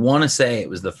 I want to say it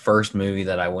was the first movie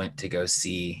that I went to go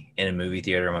see in a movie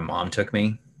theater. My mom took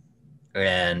me.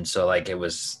 And so like it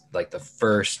was like the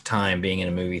first time being in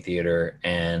a movie theater,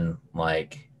 and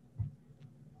like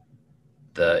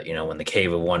the, you know, when the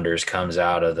Cave of Wonders comes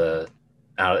out of the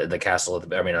castle, not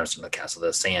the castle,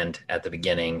 the sand at the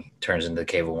beginning turns into the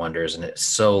Cave of Wonders, and it's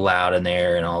so loud in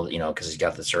there, and all, you know, because he's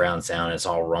got the surround sound, and it's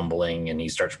all rumbling, and he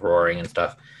starts roaring and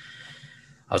stuff.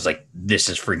 I was like, this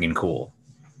is freaking cool.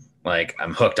 Like,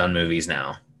 I'm hooked on movies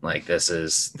now. Like, this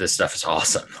stuff is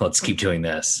awesome. Let's keep doing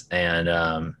this.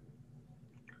 And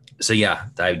so yeah,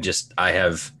 I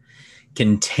have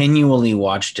continually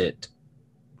watched it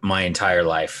my entire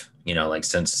life. You know, like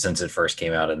since it first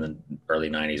came out in the early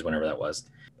 90s, whenever that was,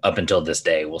 up until this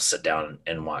day, we'll sit down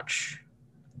and watch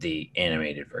the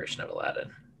animated version of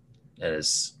Aladdin. It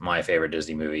is my favorite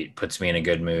Disney movie. It puts me in a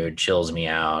good mood, chills me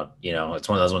out. You know, it's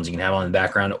one of those ones you can have on in the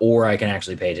background, or I can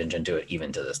actually pay attention to it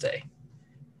even to this day.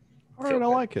 All right, I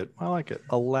like it.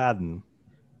 Aladdin.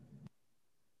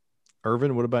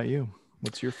 Irvin, what about you?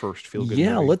 What's your first feel-good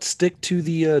movie? Let's stick to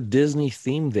the Disney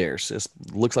theme there. So it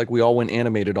looks like we all went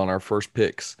animated on our first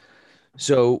picks.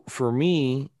 So for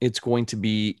me, it's going to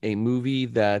be a movie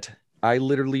that I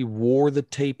literally wore the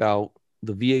tape out,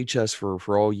 the VHS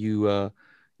for all you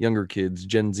younger kids,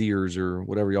 Gen Zers or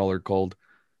whatever y'all are called.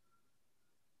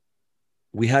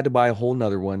 We had to buy a whole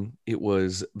nother one. It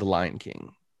was The Lion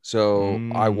King. So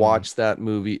I watched that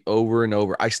movie over and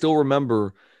over. I still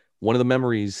remember one of the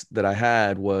memories that I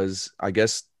had was, I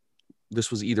guess, this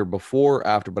was either before or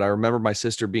after, but I remember my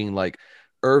sister being like,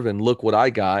 Irvin, look what I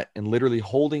got, and literally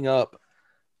holding up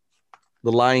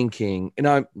The Lion King. And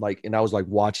I was like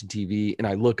watching TV, and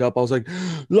I look up, I was like,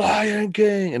 Lion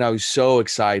King, and I was so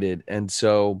excited. And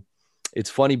so it's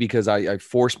funny because I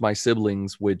forced my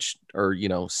siblings, which are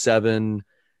 7,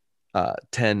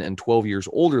 10, and 12 years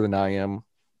older than I am,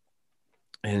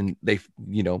 and they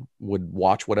would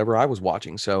watch whatever I was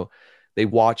watching. So they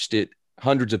watched it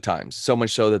hundreds of times, so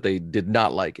much so that they did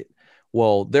not like it.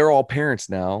 Well, they're all parents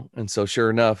now, and so sure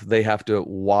enough, they have to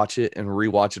watch it and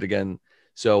rewatch it again.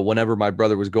 So whenever my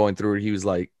brother was going through it, he was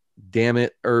like, damn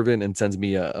it, Irvin, and sends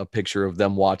me a picture of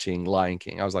them watching Lion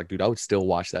King. I was like, dude, I would still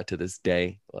watch that to this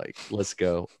day. Like, let's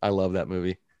go. I love that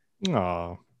movie.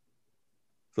 Aw.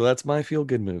 So that's my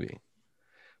feel-good movie.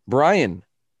 Brian,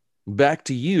 back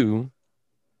to you.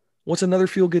 What's another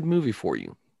feel-good movie for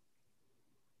you?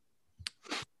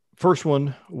 First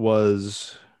one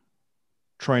was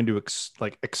trying to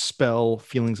expel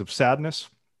feelings of sadness.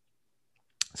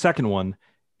 Second one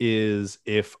is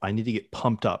if I need to get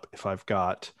pumped up, if I've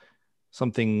got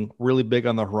something really big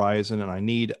on the horizon and I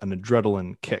need an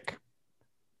adrenaline kick.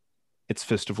 It's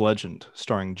Fist of Legend,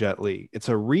 starring Jet Li. It's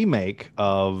a remake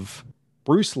of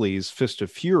Bruce Lee's Fist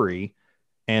of Fury,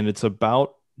 and it's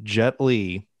about Jet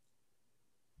Li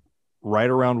right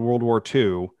around World War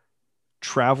II,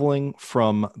 traveling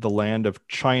from the land of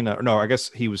China. No, I guess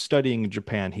he was studying in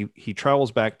Japan. He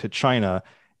travels back to China,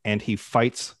 and he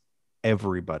fights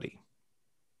everybody.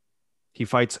 He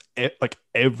fights like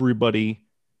everybody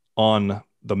on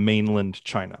the mainland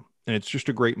China, and it's just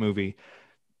a great movie.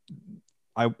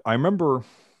 I remember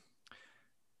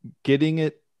getting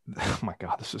it. Oh my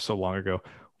God, this is so long ago.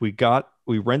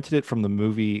 We rented it from the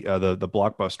movie, the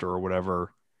Blockbuster or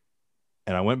whatever.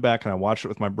 And I went back and I watched it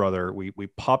with my brother. We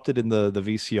popped it in the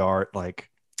VCR at like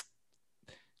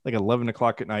 11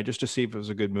 o'clock at night just to see if it was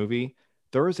a good movie.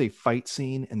 There is a fight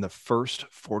scene in the first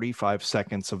 45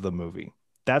 seconds of the movie.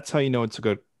 That's how you know it's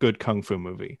a good kung fu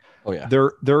movie. Oh yeah.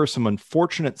 There are some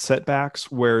unfortunate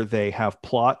setbacks where they have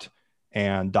plot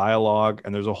and dialogue,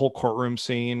 and there's a whole courtroom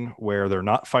scene where they're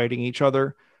not fighting each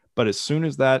other. But as soon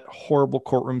as that horrible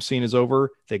courtroom scene is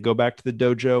over, they go back to the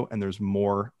dojo and there's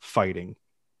more fighting.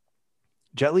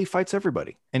 Jet Li fights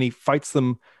everybody, and he fights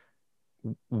them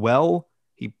well.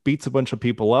 He beats a bunch of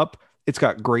people up. It's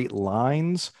got great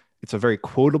lines. It's a very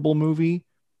quotable movie.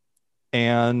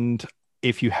 And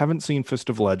if you haven't seen Fist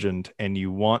of Legend and you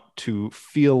want to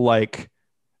feel like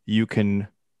you can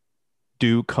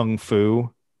do kung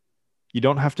fu, you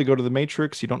don't have to go to the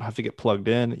Matrix. You don't have to get plugged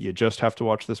in. You just have to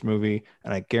watch this movie.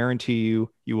 And I guarantee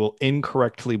you will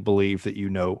incorrectly believe that you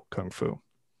know kung fu.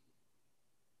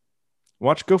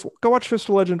 Go watch Fist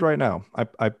of Legend right now.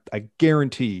 I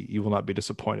guarantee you will not be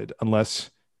disappointed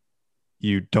unless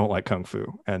you don't like kung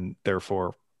fu and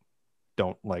therefore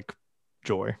don't like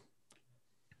joy.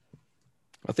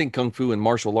 I think kung fu and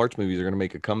martial arts movies are going to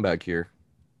make a comeback here.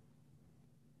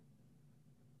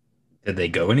 Did they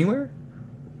go anywhere?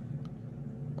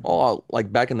 Oh,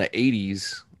 like back in the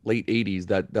 80s, late 80s,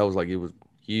 that was like, it was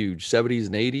huge. 70s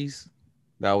and 80s,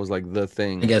 that was like the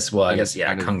thing. I guess,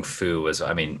 yeah, kung fu was,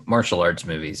 martial arts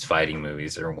movies, fighting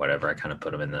movies, or whatever. I kind of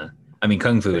put them in the,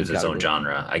 kung fu is its own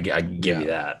genre. I give you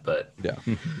that, but. Yeah.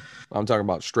 I'm talking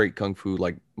about straight kung fu,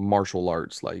 like martial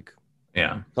arts, like.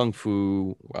 Yeah. Kung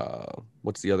fu,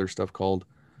 what's the other stuff called?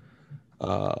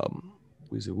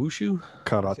 Was it wushu?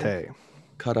 Karate.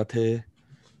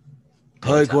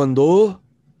 Taekwondo.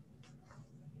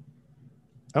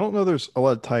 I don't know there's a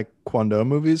lot of Taekwondo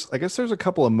movies. I guess there's a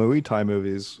couple of Muay Thai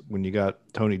movies when you got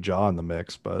Tony Jaa in the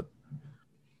mix, but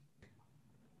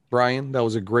Brian, that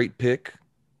was a great pick.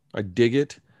 I dig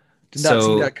it. Did not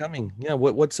see that coming. Yeah,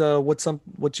 what's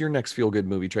your next feel good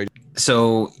movie, Trey?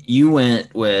 So you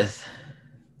went with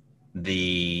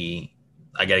I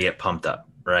gotta get pumped up,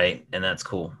 right? And that's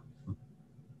cool.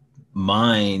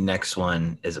 My next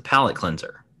one is a palate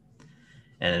cleanser,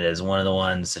 and it is one of the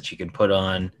ones that you can put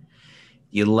on.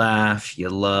 You laugh, you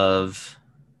love.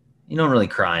 You don't really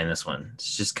cry in this one.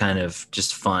 It's just kind of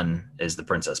just fun. Is The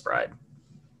Princess Bride?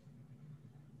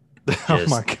 Oh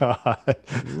my God!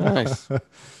 Nice.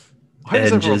 Why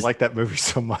does everyone like that movie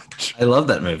so much? I love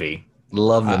that movie.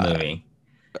 Love the movie.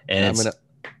 And I'm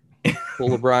gonna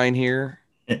pull a Brian here.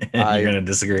 You're gonna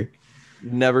disagree.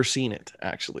 Never seen it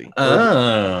actually.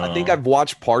 Oh. I think I've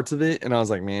watched parts of it and I was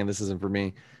like, man, this isn't for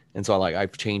me. And so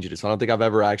I've changed it. So I don't think I've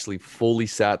ever actually fully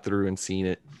sat through and seen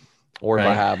it. Or if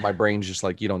I have, my brain's just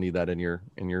like, you don't need that in your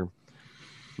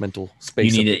mental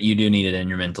space. You do need it in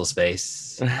your mental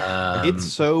space. It's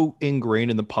so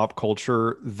ingrained in the pop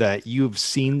culture that you've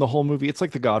seen the whole movie. It's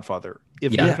like The Godfather.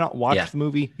 If you have not watched the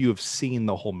movie, you have seen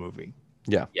the whole movie.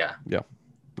 Yeah. Yeah.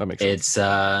 That makes sense.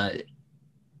 It's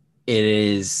it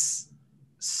is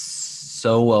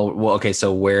so well okay,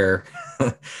 so where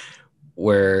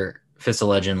where Fist of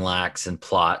Legend lacks in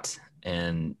plot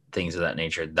and things of that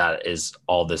nature, that is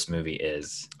all this movie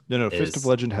is. No, Fist of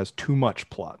Legend has too much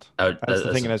plot. Oh, That's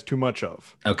the thing it has too much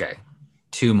of. Okay.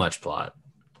 Too much plot.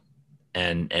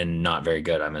 And not very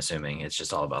good, I'm assuming. It's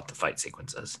just all about the fight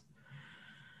sequences.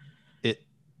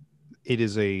 It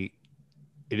is a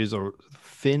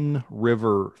thin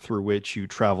river through which you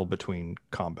travel between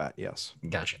combat. Yes.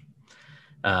 Gotcha.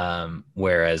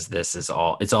 Whereas this is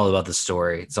it's all about the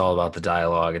story. It's all about the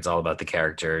dialogue. It's all about the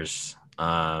characters.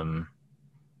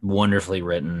 Wonderfully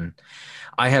written.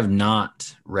 I have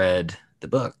not read the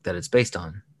book that it's based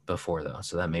on before though.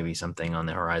 So that may be something on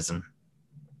the horizon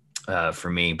for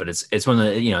me, but it's one of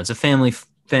the, it's a family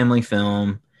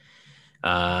film.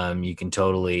 You can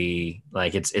totally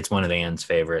it's one of Anne's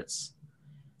favorites.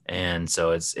 And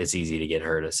so it's easy to get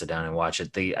her to sit down and watch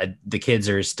it. The kids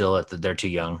are still they're too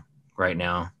young right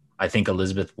now. I think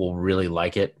Elizabeth will really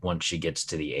like it once she gets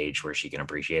to the age where she can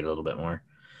appreciate it a little bit more.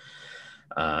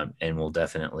 And we'll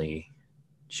definitely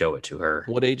show it to her.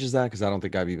 What age is that? Because I don't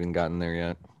think I've even gotten there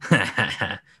yet.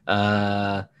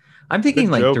 I'm thinking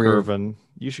Good like joke, 3 Irvin.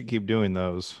 You should keep doing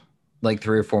those. like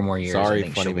 3 or 4 more years. I Sorry,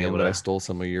 think funny she'll be man, able but I to. stole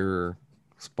some of your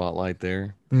spotlight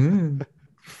there.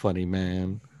 Funny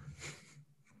man.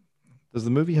 Does the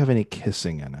movie have any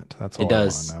kissing in it? That's all It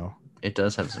does. I want to know. It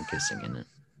does have some kissing in it.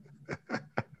 It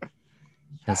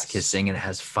has kissing, and it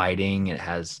has fighting, it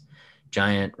has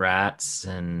giant rats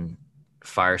and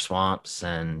fire swamps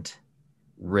and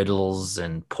riddles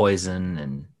and poison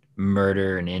and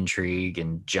murder and intrigue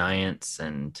and giants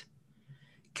and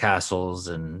castles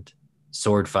and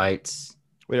sword fights.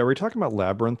 Wait, are we talking about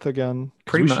Labyrinth again? 'Cause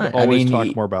Pretty we should much. always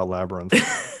talk more about Labyrinth.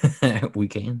 we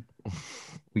can.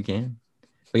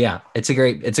 But yeah, it's a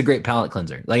great palate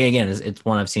cleanser. Like again, it's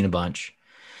one I've seen a bunch.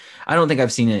 I don't think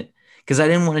I've seen it because I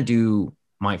didn't want to do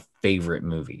my favorite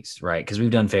movies, right? Because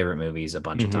we've done favorite movies a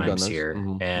bunch of We've done times those. here,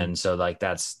 Mhm. and so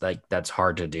that's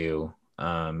hard to do.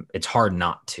 It's hard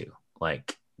not to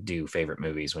do favorite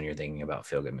movies when you're thinking about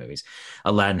feel good movies.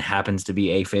 Aladdin happens to be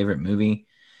a favorite movie,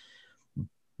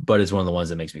 but it's one of the ones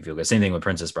that makes me feel good. Same thing with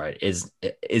Princess Bride. Is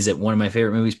it one of my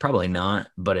favorite movies? Probably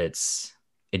not, but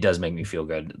it does make me feel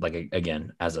good. Like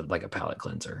again, as a palate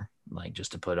cleanser, like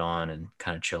just to put on and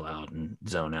kind of chill out and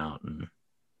zone out and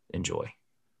enjoy.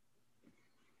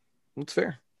 It's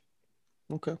fair.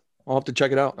 Okay. I'll have to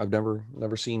check it out. I've never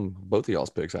seen both of y'all's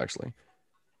picks actually.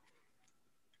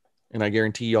 And I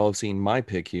guarantee y'all have seen my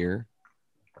pick here.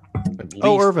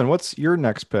 Oh, Irvin, what's your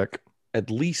next pick? At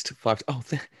least 5. Oh,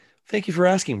 thank you for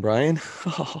asking, Brian.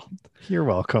 You're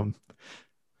welcome.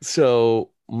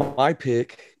 So my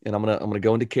pick, and I'm gonna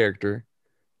go into character,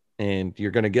 and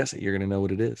you're gonna guess it. You're gonna know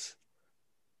what it is.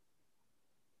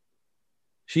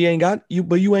 She ain't got you,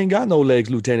 but you ain't got no legs,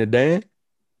 Lieutenant Dan.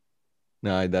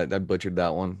 No, I butchered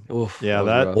that one. Oof, Yeah, was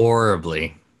that- rough.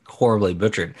 Horribly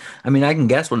butchered. I mean, I can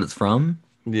guess what it's from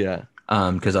Yeah.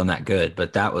 because I'm that good,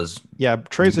 but that was Yeah,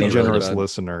 Trey's a Really generous bad.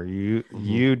 listener.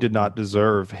 You did not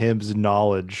deserve his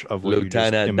knowledge of what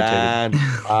Lieutenant you just imitated.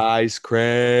 Dan, ice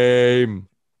cream.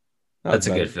 that's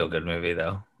a better. good feel good movie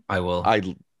though. I will. I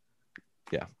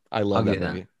love I'll that give you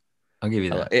that. movie. I'll give you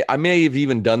that. I may have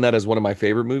even done that as one of my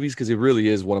favorite movies because it really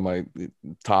is one of my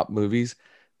top movies.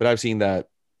 But I've seen that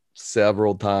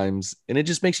several times, and it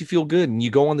just makes you feel good. And you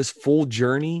go on this full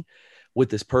journey with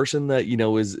this person that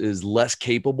is less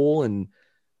capable, and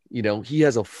he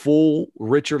has a full,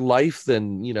 richer life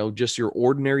than just your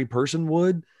ordinary person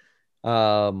would.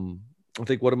 I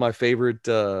think one of my favorite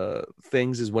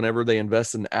things is whenever they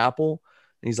invest in Apple,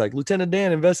 and he's like, Lieutenant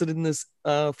Dan invested in this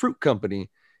fruit company.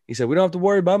 He said, we don't have to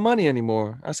worry about money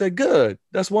anymore. I said, good.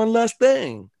 That's one less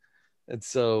thing. And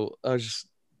so I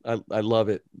love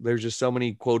it. There's just so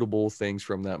many quotable things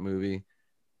from that movie.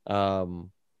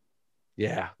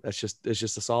 Yeah, it's just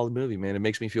a solid movie, man. It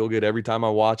makes me feel good every time I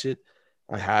watch it.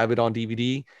 I have it on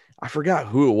DVD. I forgot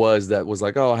who it was that was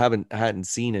like, oh, I hadn't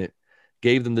seen it.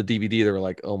 Gave them the DVD. They were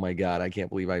like, oh my God, I can't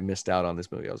believe I missed out on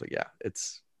this movie. I was like, yeah,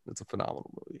 it's a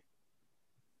phenomenal movie.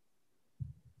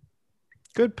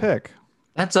 Good pick.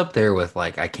 That's up there with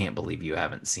I can't believe you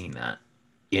haven't seen that.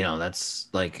 That's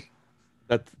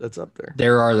That's up there.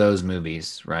 there are those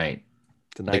movies, right?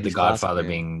 It's a Like The 90s Godfather classic,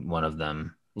 man. being one of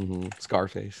them.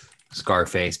 Scarface.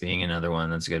 Scarface being another one.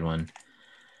 That's a good one.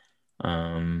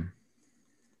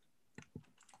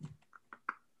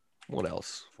 What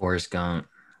else? Forrest Gump.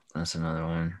 That's another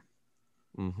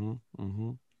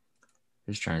one.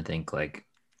 Just trying to think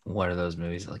what are those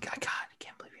movies? God, I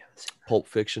can't believe you haven't seen that. Pulp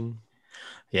Fiction.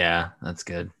 Yeah, that's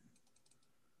good.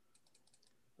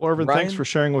 Well, Irvin, Ryan? thanks for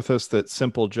sharing with us that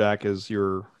Simple Jack is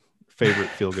your favorite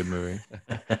feel-good movie.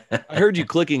 I heard you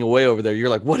clicking away over there. You're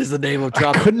like, what is the name of I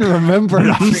Tropic? couldn't remember.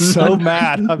 And I'm so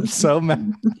mad. I'm so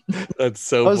mad. That's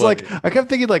so I was funny. like, I kept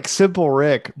thinking like Simple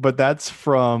Rick, but that's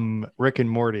from Rick and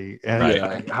Morty. And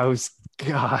Right. I was,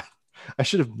 God, I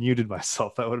should have muted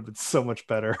myself. That would have been so much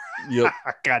better. Yep.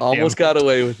 God Almost damn it. got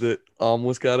away with it.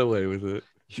 Almost got away with it.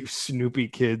 You Snoopy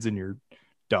kids and your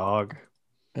dog.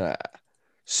 Ah.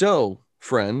 So,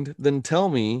 friend, then tell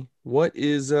me, what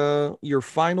is your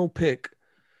final pick?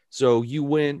 So you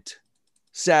went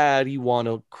sad, you want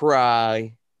to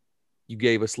cry, you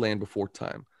gave us Land Before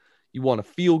Time. You want to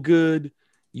feel good,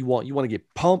 you want to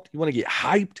get pumped, you want to get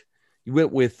hyped. You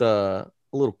went with a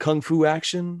little kung fu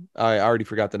action. I already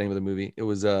forgot the name of the movie. It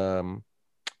was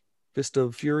Fist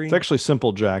of Fury. It's actually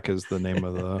Simple Jack is the name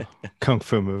of the Kung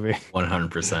Fu movie.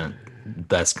 100%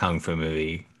 best kung fu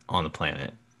movie on the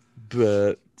planet.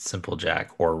 But Simple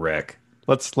Jack or Rick.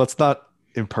 Let's not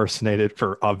impersonate it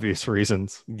for obvious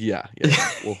reasons. yeah.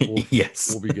 We'll, Yes.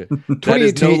 we'll be good. That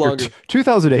is no 2018 or longer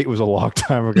 2008 was a long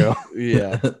time ago.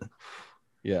 yeah.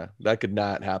 Yeah, that could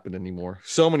not happen anymore.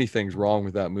 So many things wrong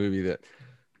with that movie that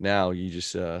now you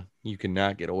just you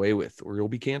cannot get away with, or you'll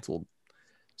be canceled.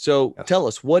 So Yes. tell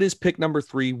us, what is pick number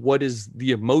 3? What is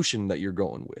the emotion that you're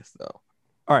going with, though?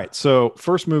 All right. So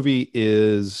first movie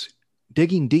is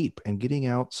digging deep and getting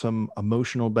out some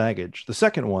emotional baggage. The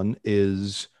second one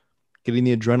is getting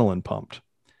the adrenaline pumped.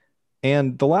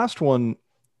 And the last one,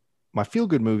 my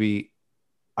feel-good movie,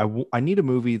 I need a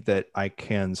movie that I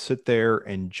can sit there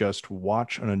and just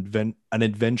watch an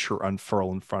adventure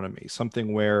unfurl in front of me.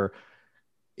 Something where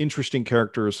interesting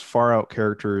characters, far out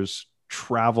characters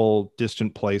travel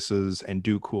distant places and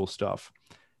do cool stuff.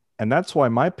 And that's why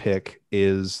my pick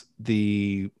is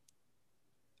the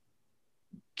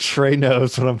Trey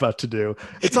knows what I'm about to do.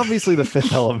 It's obviously The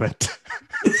Fifth Element.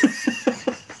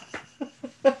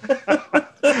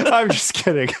 I'm just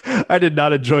kidding. I did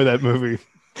not enjoy that movie.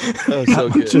 Oh, so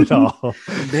Not much good. at all.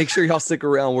 Make sure y'all stick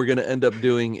around. We're going to end up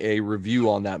doing a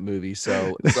review on that movie.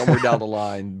 So somewhere down the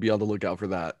line, be on the lookout for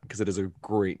that because it is a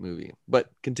great movie. But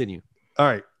continue. All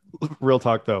right. Real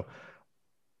talk though.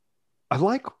 I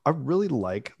really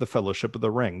like The Fellowship of the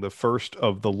Ring, the first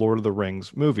of the Lord of the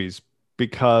Rings movies,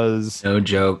 because No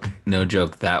joke.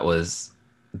 That was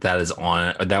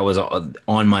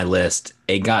on my list.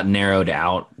 It got narrowed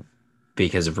out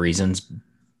because of reasons,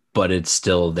 but it's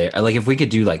still there. Like if we could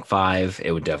do like 5,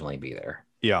 it would definitely be there.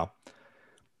 yeah.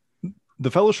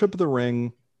 The Fellowship of the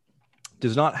Ring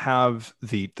does not have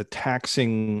the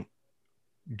taxing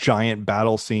giant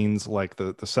battle scenes like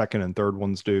the second and third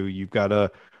ones do. You've got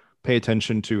to pay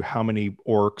attention to how many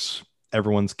orcs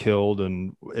everyone's killed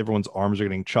and everyone's arms are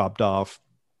getting chopped off.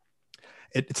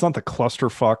 It's not the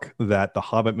clusterfuck that the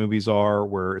Hobbit movies are,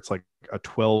 where it's like a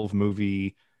 12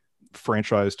 movie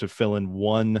franchise to fill in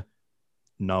one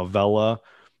novella.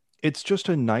 It's just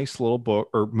a nice little book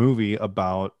or movie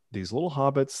about these little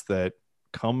hobbits that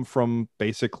come from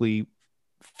basically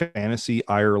fantasy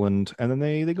Ireland, and then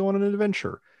they go on an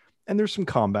adventure, and there's some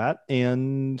combat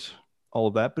and all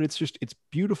of that, but it's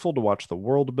beautiful to watch the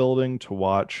world building, to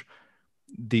watch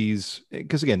these,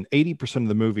 because again 80% of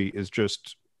the movie is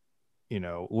just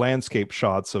landscape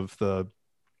shots of the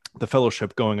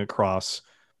Fellowship going across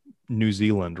New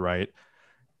Zealand, right?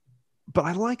 But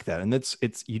I like that, and it's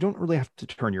you don't really have to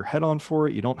turn your head on for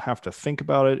it. You don't have to think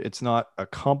about it. It's not a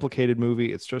complicated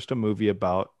movie. It's just a movie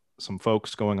about some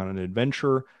folks going on an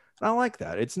adventure, and I like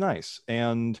that. It's nice,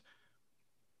 and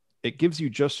it gives you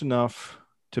just enough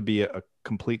to be a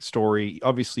complete story.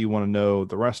 Obviously, you want to know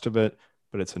the rest of it,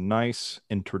 but it's a nice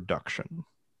introduction.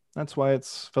 That's why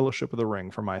it's Fellowship of the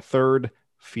Ring for my third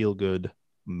feel-good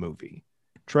movie.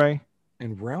 Trey?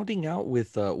 And rounding out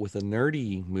with a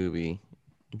nerdy movie.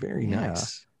 Very Yeah.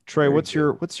 nice. Trey, Very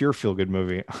what's your feel-good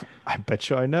movie? I bet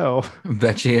you I know.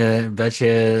 Bet you I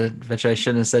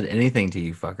shouldn't have said anything to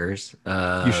you fuckers.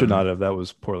 You should not have. That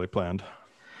was poorly planned.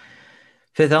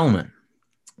 Fifth Element.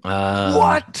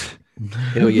 What?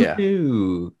 Hell yeah.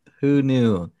 Who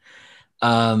knew?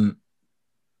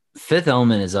 Fifth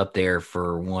Element is up there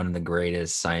for one of the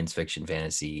greatest science fiction, I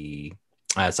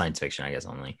guess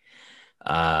only,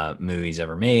 movies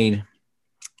ever made.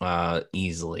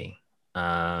 Easily.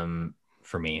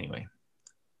 For me anyway.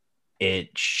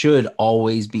 It should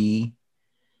always be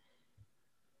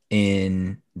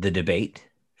in the debate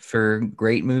for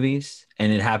great movies,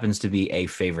 and it happens to be a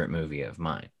favorite movie of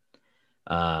mine.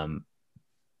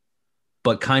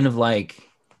 But kind of like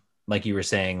you were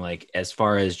saying, like as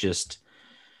far as just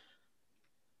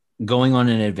going on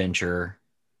an adventure,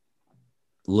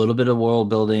 a little bit of world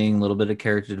building, a little bit of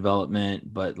character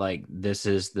development, but like this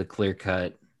is the clear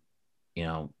cut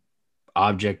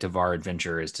object of our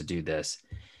adventure is to do this.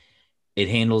 It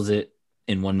handles it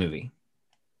in one movie.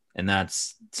 And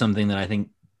that's something that I think,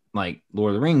 like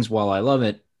Lord of the Rings, while I love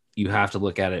it, you have to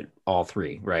look at it all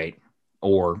three, right?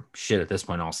 Or shit, at this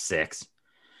point, all six.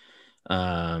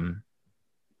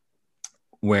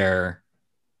 Where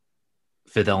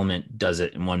Fifth Element does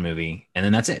it in one movie, and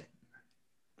then that's it.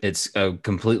 It's a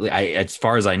completely, as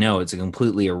far as I know, it's a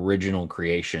completely original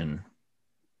creation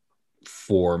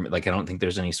for, like, I don't think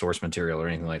there's any source material or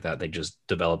anything like that. They just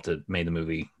developed it, made the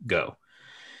movie go.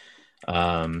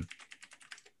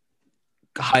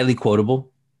 Highly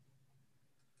quotable.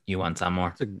 You want some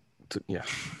more? Yeah.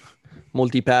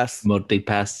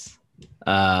 Multipass.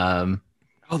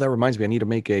 Oh, that reminds me. I need to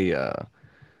make a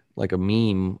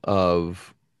meme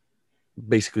of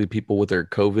basically people with their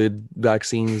COVID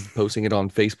vaccines posting it on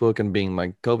Facebook and being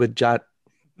like, COVID shot.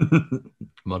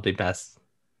 Multipass.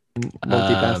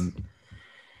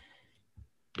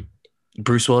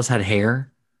 Bruce Willis had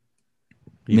hair.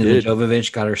 Mila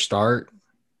Jovovich got her start.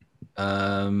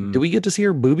 Do we get to see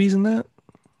her boobies in that?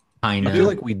 Kinda. I feel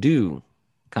like we do.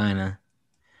 Kinda.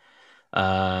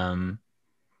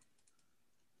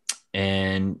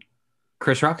 And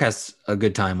Chris Rock has a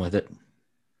good time with it.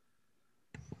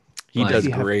 He does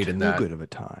great in that. Too good of a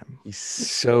time. He's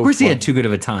so. Of course, he had too good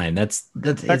of a time.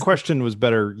 That question was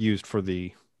better used for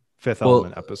the Fifth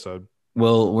Element episode.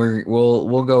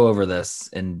 We'll go over this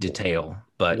in detail,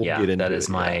 but we'll that is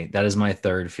my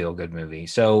third feel good movie.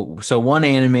 So one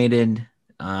animated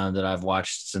that I've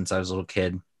watched since I was a little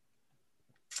kid,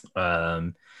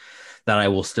 that I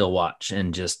will still watch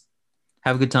and just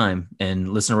have a good time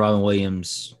and listen to Robin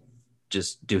Williams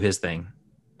just do his thing.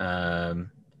 The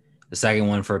second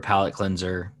one for a palate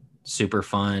cleanser, super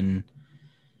fun,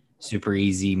 super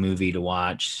easy movie to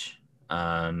watch.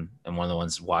 And one of the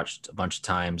ones watched a bunch of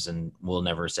times and will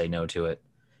never say no to it.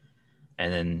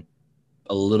 And then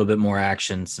a little bit more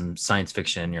action, some science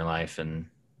fiction in your life, and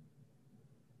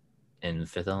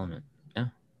Fifth Element. Yeah.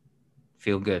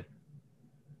 Feel good.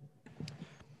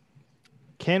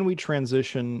 Can we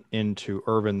transition into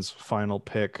Irvin's final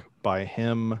pick by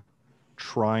him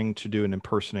trying to do an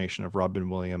impersonation of Robin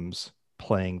Williams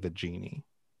playing the genie?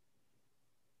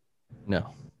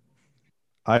 No.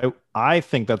 I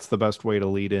think that's the best way to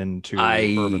lead into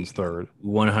Irvin's third.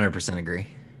 100% agree.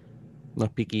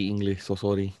 Not picky English, so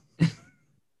sorry.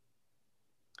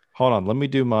 Hold on, let me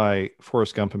do my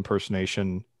Forrest Gump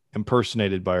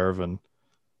impersonated by Irvin.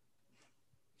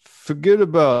 Forget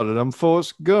about it. I'm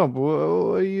Forrest Gump. What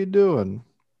are you doing?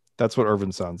 That's what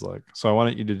Irvin sounds like. So I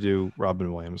wanted you to do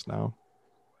Robin Williams now.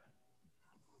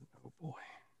 Oh boy.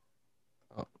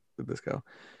 Oh, where'd this go?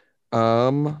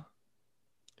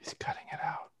 He's cutting it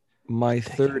out.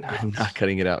 I'm not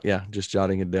cutting it out. Yeah, just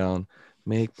jotting it down.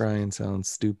 Make Brian sound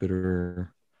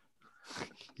stupider.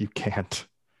 You can't.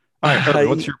 All right, Irvin,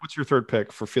 what's your third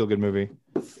pick for feel good movie?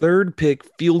 Third pick,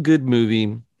 feel good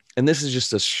movie. And this is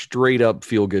just a straight up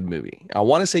feel good movie. I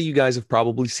want to say you guys have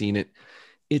probably seen it.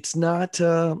 It's not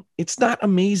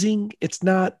amazing. It's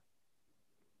not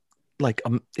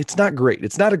it's not great.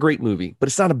 It's not a great movie, but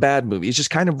it's not a bad movie. It's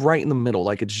just kind of right in the middle.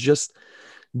 Like it's just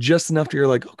enough to you're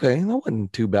like, okay, that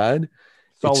wasn't too bad.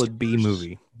 Solid B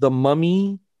movie. The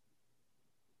Mummy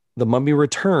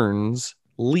Returns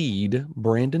lead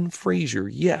Brendan Fraser.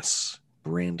 Yes,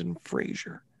 Brendan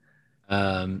Fraser.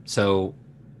 So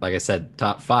like I said,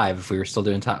 top 5. If we were still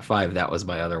doing top 5, that was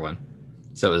my other one.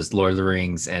 So it was Lord of the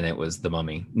Rings and it was The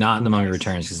Mummy. Not The Mummy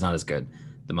Returns because it's not as good.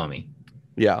 The Mummy.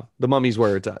 Yeah, The Mummy's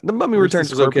where it's at. The Mummy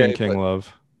Returns is okay. King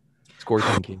love.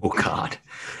 Scorpion King. Oh God,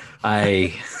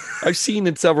 I've seen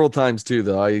it several times too,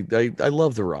 though. I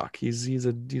love The Rock. He's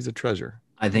a treasure.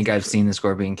 I think I've seen The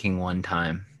Scorpion King one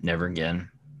time, never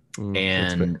again.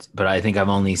 But I think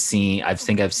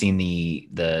I've seen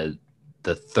the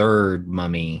third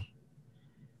Mummy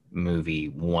movie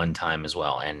one time as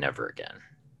well, and never again.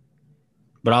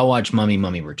 But I'll watch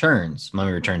Mummy Returns.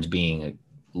 Mummy Returns being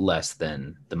less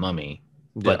than The Mummy,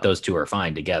 but those two are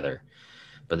fine together.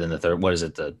 But then the third, what is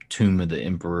it? The Tomb of the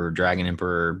Emperor, Dragon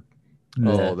Emperor.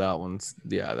 Oh, that one's.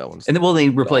 And then, they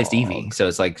replaced Evie, so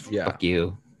it's like, fuck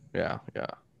you. Yeah.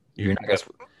 You're not gonna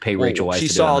pay Rachel Weisz. She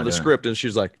saw the script and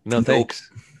she's like, "No,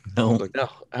 thanks." No, like, no,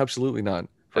 absolutely not.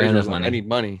 Enough money. I need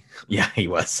money. Yeah, he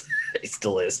was. He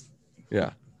still is.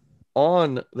 Yeah.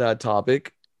 On that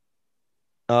topic,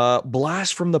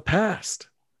 Blast from the Past.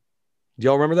 Do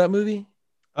y'all remember that movie?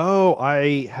 Oh,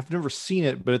 I have never seen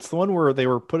it, but it's the one where they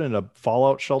were put in a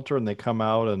fallout shelter and they come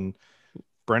out and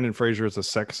Brendan Fraser is a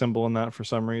sex symbol in that for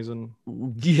some reason.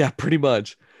 Yeah, pretty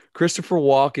much. Christopher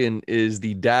Walken is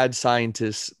the dad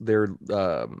scientist there.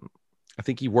 I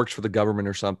think he works for the government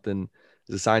or something.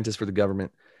 He's a scientist for the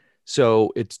government.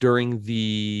 So it's during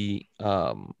the,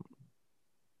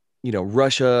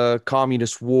 Russia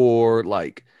communist war,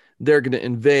 like they're going to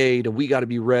invade and we got to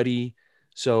be ready.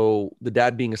 So the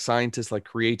dad, being a scientist, like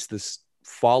creates this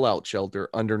fallout shelter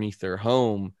underneath their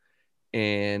home.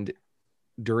 And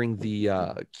during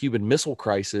the Cuban Missile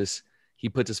Crisis, he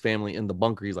puts his family in the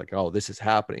bunker. He's like, oh, this is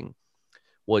happening.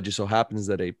 Well, it just so happens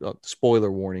that a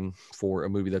spoiler warning for a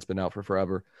movie that's been out for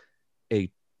forever, a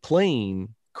plane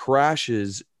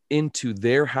crashes into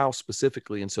their house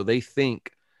specifically. And so they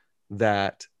think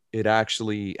that it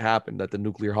actually happened, that the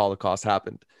nuclear holocaust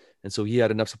happened. And so he had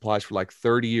enough supplies for like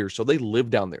 30 years. So they lived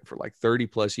down there for like 30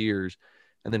 plus years.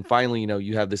 And then finally,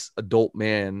 you have this adult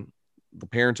man, the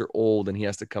parents are old and he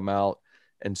has to come out.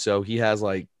 And so he has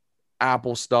like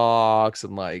Apple stocks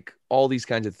and like all these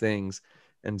kinds of things.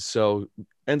 And so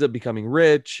ends up becoming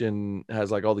rich and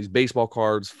has like all these baseball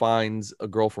cards, finds a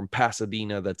girl from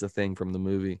Pasadena. That's a thing from the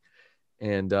movie,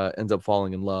 and ends up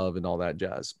falling in love and all that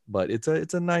jazz. But it's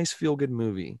a nice feel good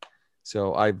movie.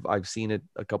 So I've seen it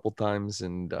a couple times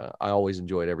and I always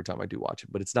enjoy it every time I do watch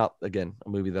it. But it's not, again, a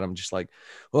movie that I'm just like,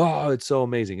 oh, it's so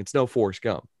amazing. It's no Forrest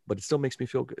Gump, but it still makes me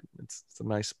feel good. It's a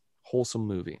nice, wholesome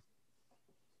movie.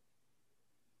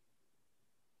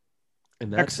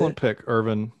 And that's Excellent it. pick,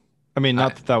 Irvin. I mean,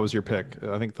 not that was your pick.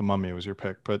 I think The Mummy was your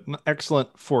pick, but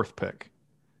excellent fourth pick.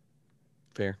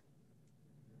 Fair.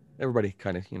 Everybody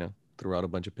kind of, threw out a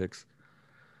bunch of picks.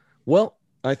 Well,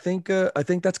 I think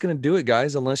that's going to do it,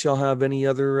 guys, unless y'all have any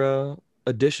other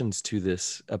additions to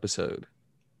this episode.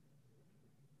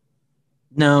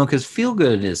 No, because feel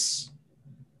good is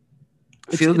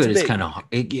kind of feel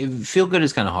good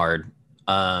is kind of hard.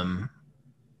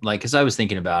 Like, because I was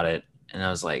thinking about it and I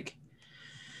was like,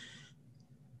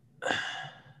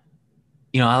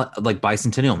 I like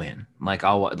Bicentennial Man.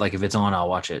 Like if it's on, I'll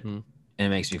watch it, and it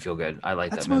makes me feel good. I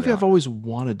like That's that a movie movie. I've always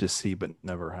wanted to see but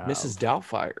never have. Mrs.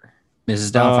 Doubtfire.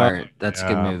 Mrs. Doubtfire. That's a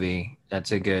good yeah. movie.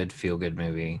 That's a good feel good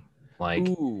movie. Like,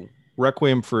 Ooh.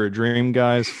 Requiem for a Dream,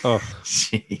 guys. Oh,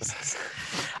 Jesus.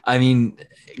 I mean,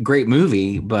 great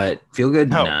movie, but feel good.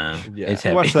 No. Nah, Yeah. it's I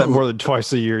heavy. watch that more than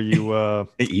twice a year. You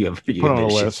you put on a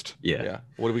bitches. list. Yeah.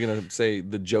 What are we gonna say?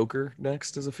 The Joker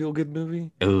next is a feel good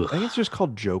movie. Ugh. I think it's just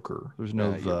called Joker. There's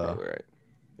no You're probably right.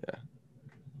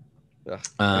 Yeah.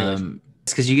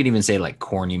 It's because you can even say like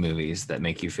corny movies that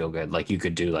make you feel good. Like you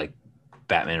could do like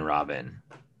Batman and Robin,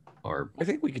 or I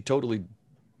think we could totally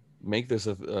make this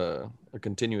a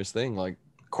continuous thing, like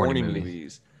corny corny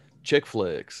movies, chick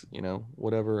flicks,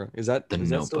 whatever. Is that still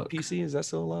Notebook. PC? Is that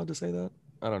still allowed to say that?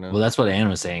 I don't know. Well, that's what Anne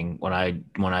was saying when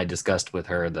I discussed with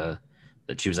her that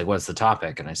she was like, "What's the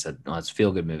topic?" And I said, "Oh, it's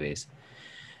feel good movies."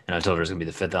 And I told her it's gonna be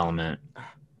The Fifth Element.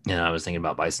 And I was thinking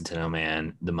about Bicentennial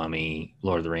Man, The Mummy,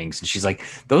 Lord of the Rings, and she's like,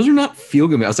 "Those are not feel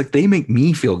good." I was like, "They make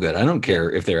me feel good. I don't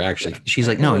care if they're actually." She's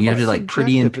like, "No, you have to like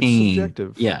Pretty in Subjective. It's Pink."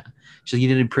 subjective. Yeah, she's like,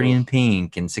 "You did Pretty in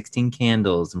Pink and 16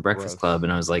 Candles and Breakfast Gross. Club,"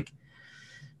 and I was like,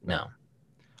 "No."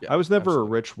 Yeah, I was never absolutely.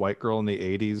 a rich white girl in the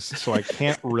 80s, so I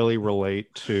can't really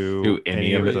relate to To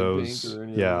any of of it. those. Pink or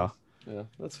any of Yeah. Yeah,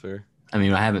 that's fair. I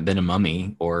mean, I haven't been a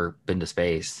mummy or been to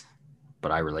space,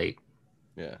 but I relate.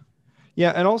 Yeah.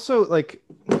 Yeah, and also like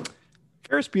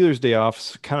Ferris Bueller's Day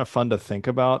Off's kind of fun to think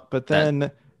about, but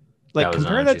then like was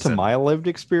comparing on, that she to said. my lived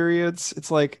experience, it's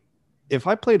like if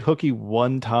I played hooky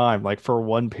one time, like for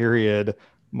one period,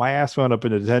 my ass wound up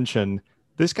in detention.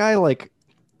 This guy like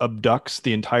abducts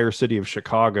the entire city of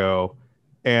Chicago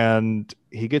and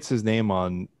he gets his name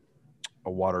on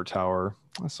a water tower.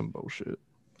 That's some bullshit.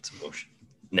 It's bullshit.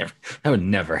 Never. That would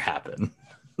never happen.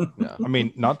 Yeah. I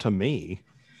mean, not to me.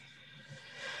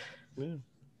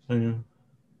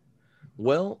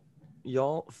 Well,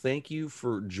 y'all, thank you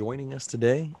for joining us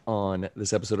today on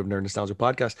this episode of Nerd Nostalgia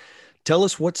Podcast. Tell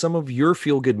us what some of your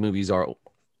feel-good movies are,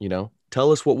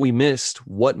 Tell us what we missed,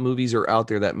 what movies are out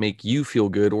there that make you feel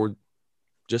good or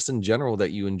just in general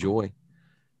that you enjoy.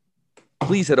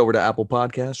 Please head over to Apple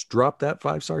Podcasts, drop that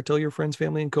 5-star, tell your friends,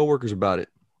 family, and coworkers about it.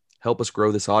 Help us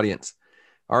grow this audience.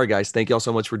 All right, guys, thank y'all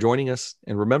so much for joining us.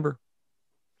 And remember,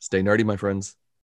 stay nerdy, my friends.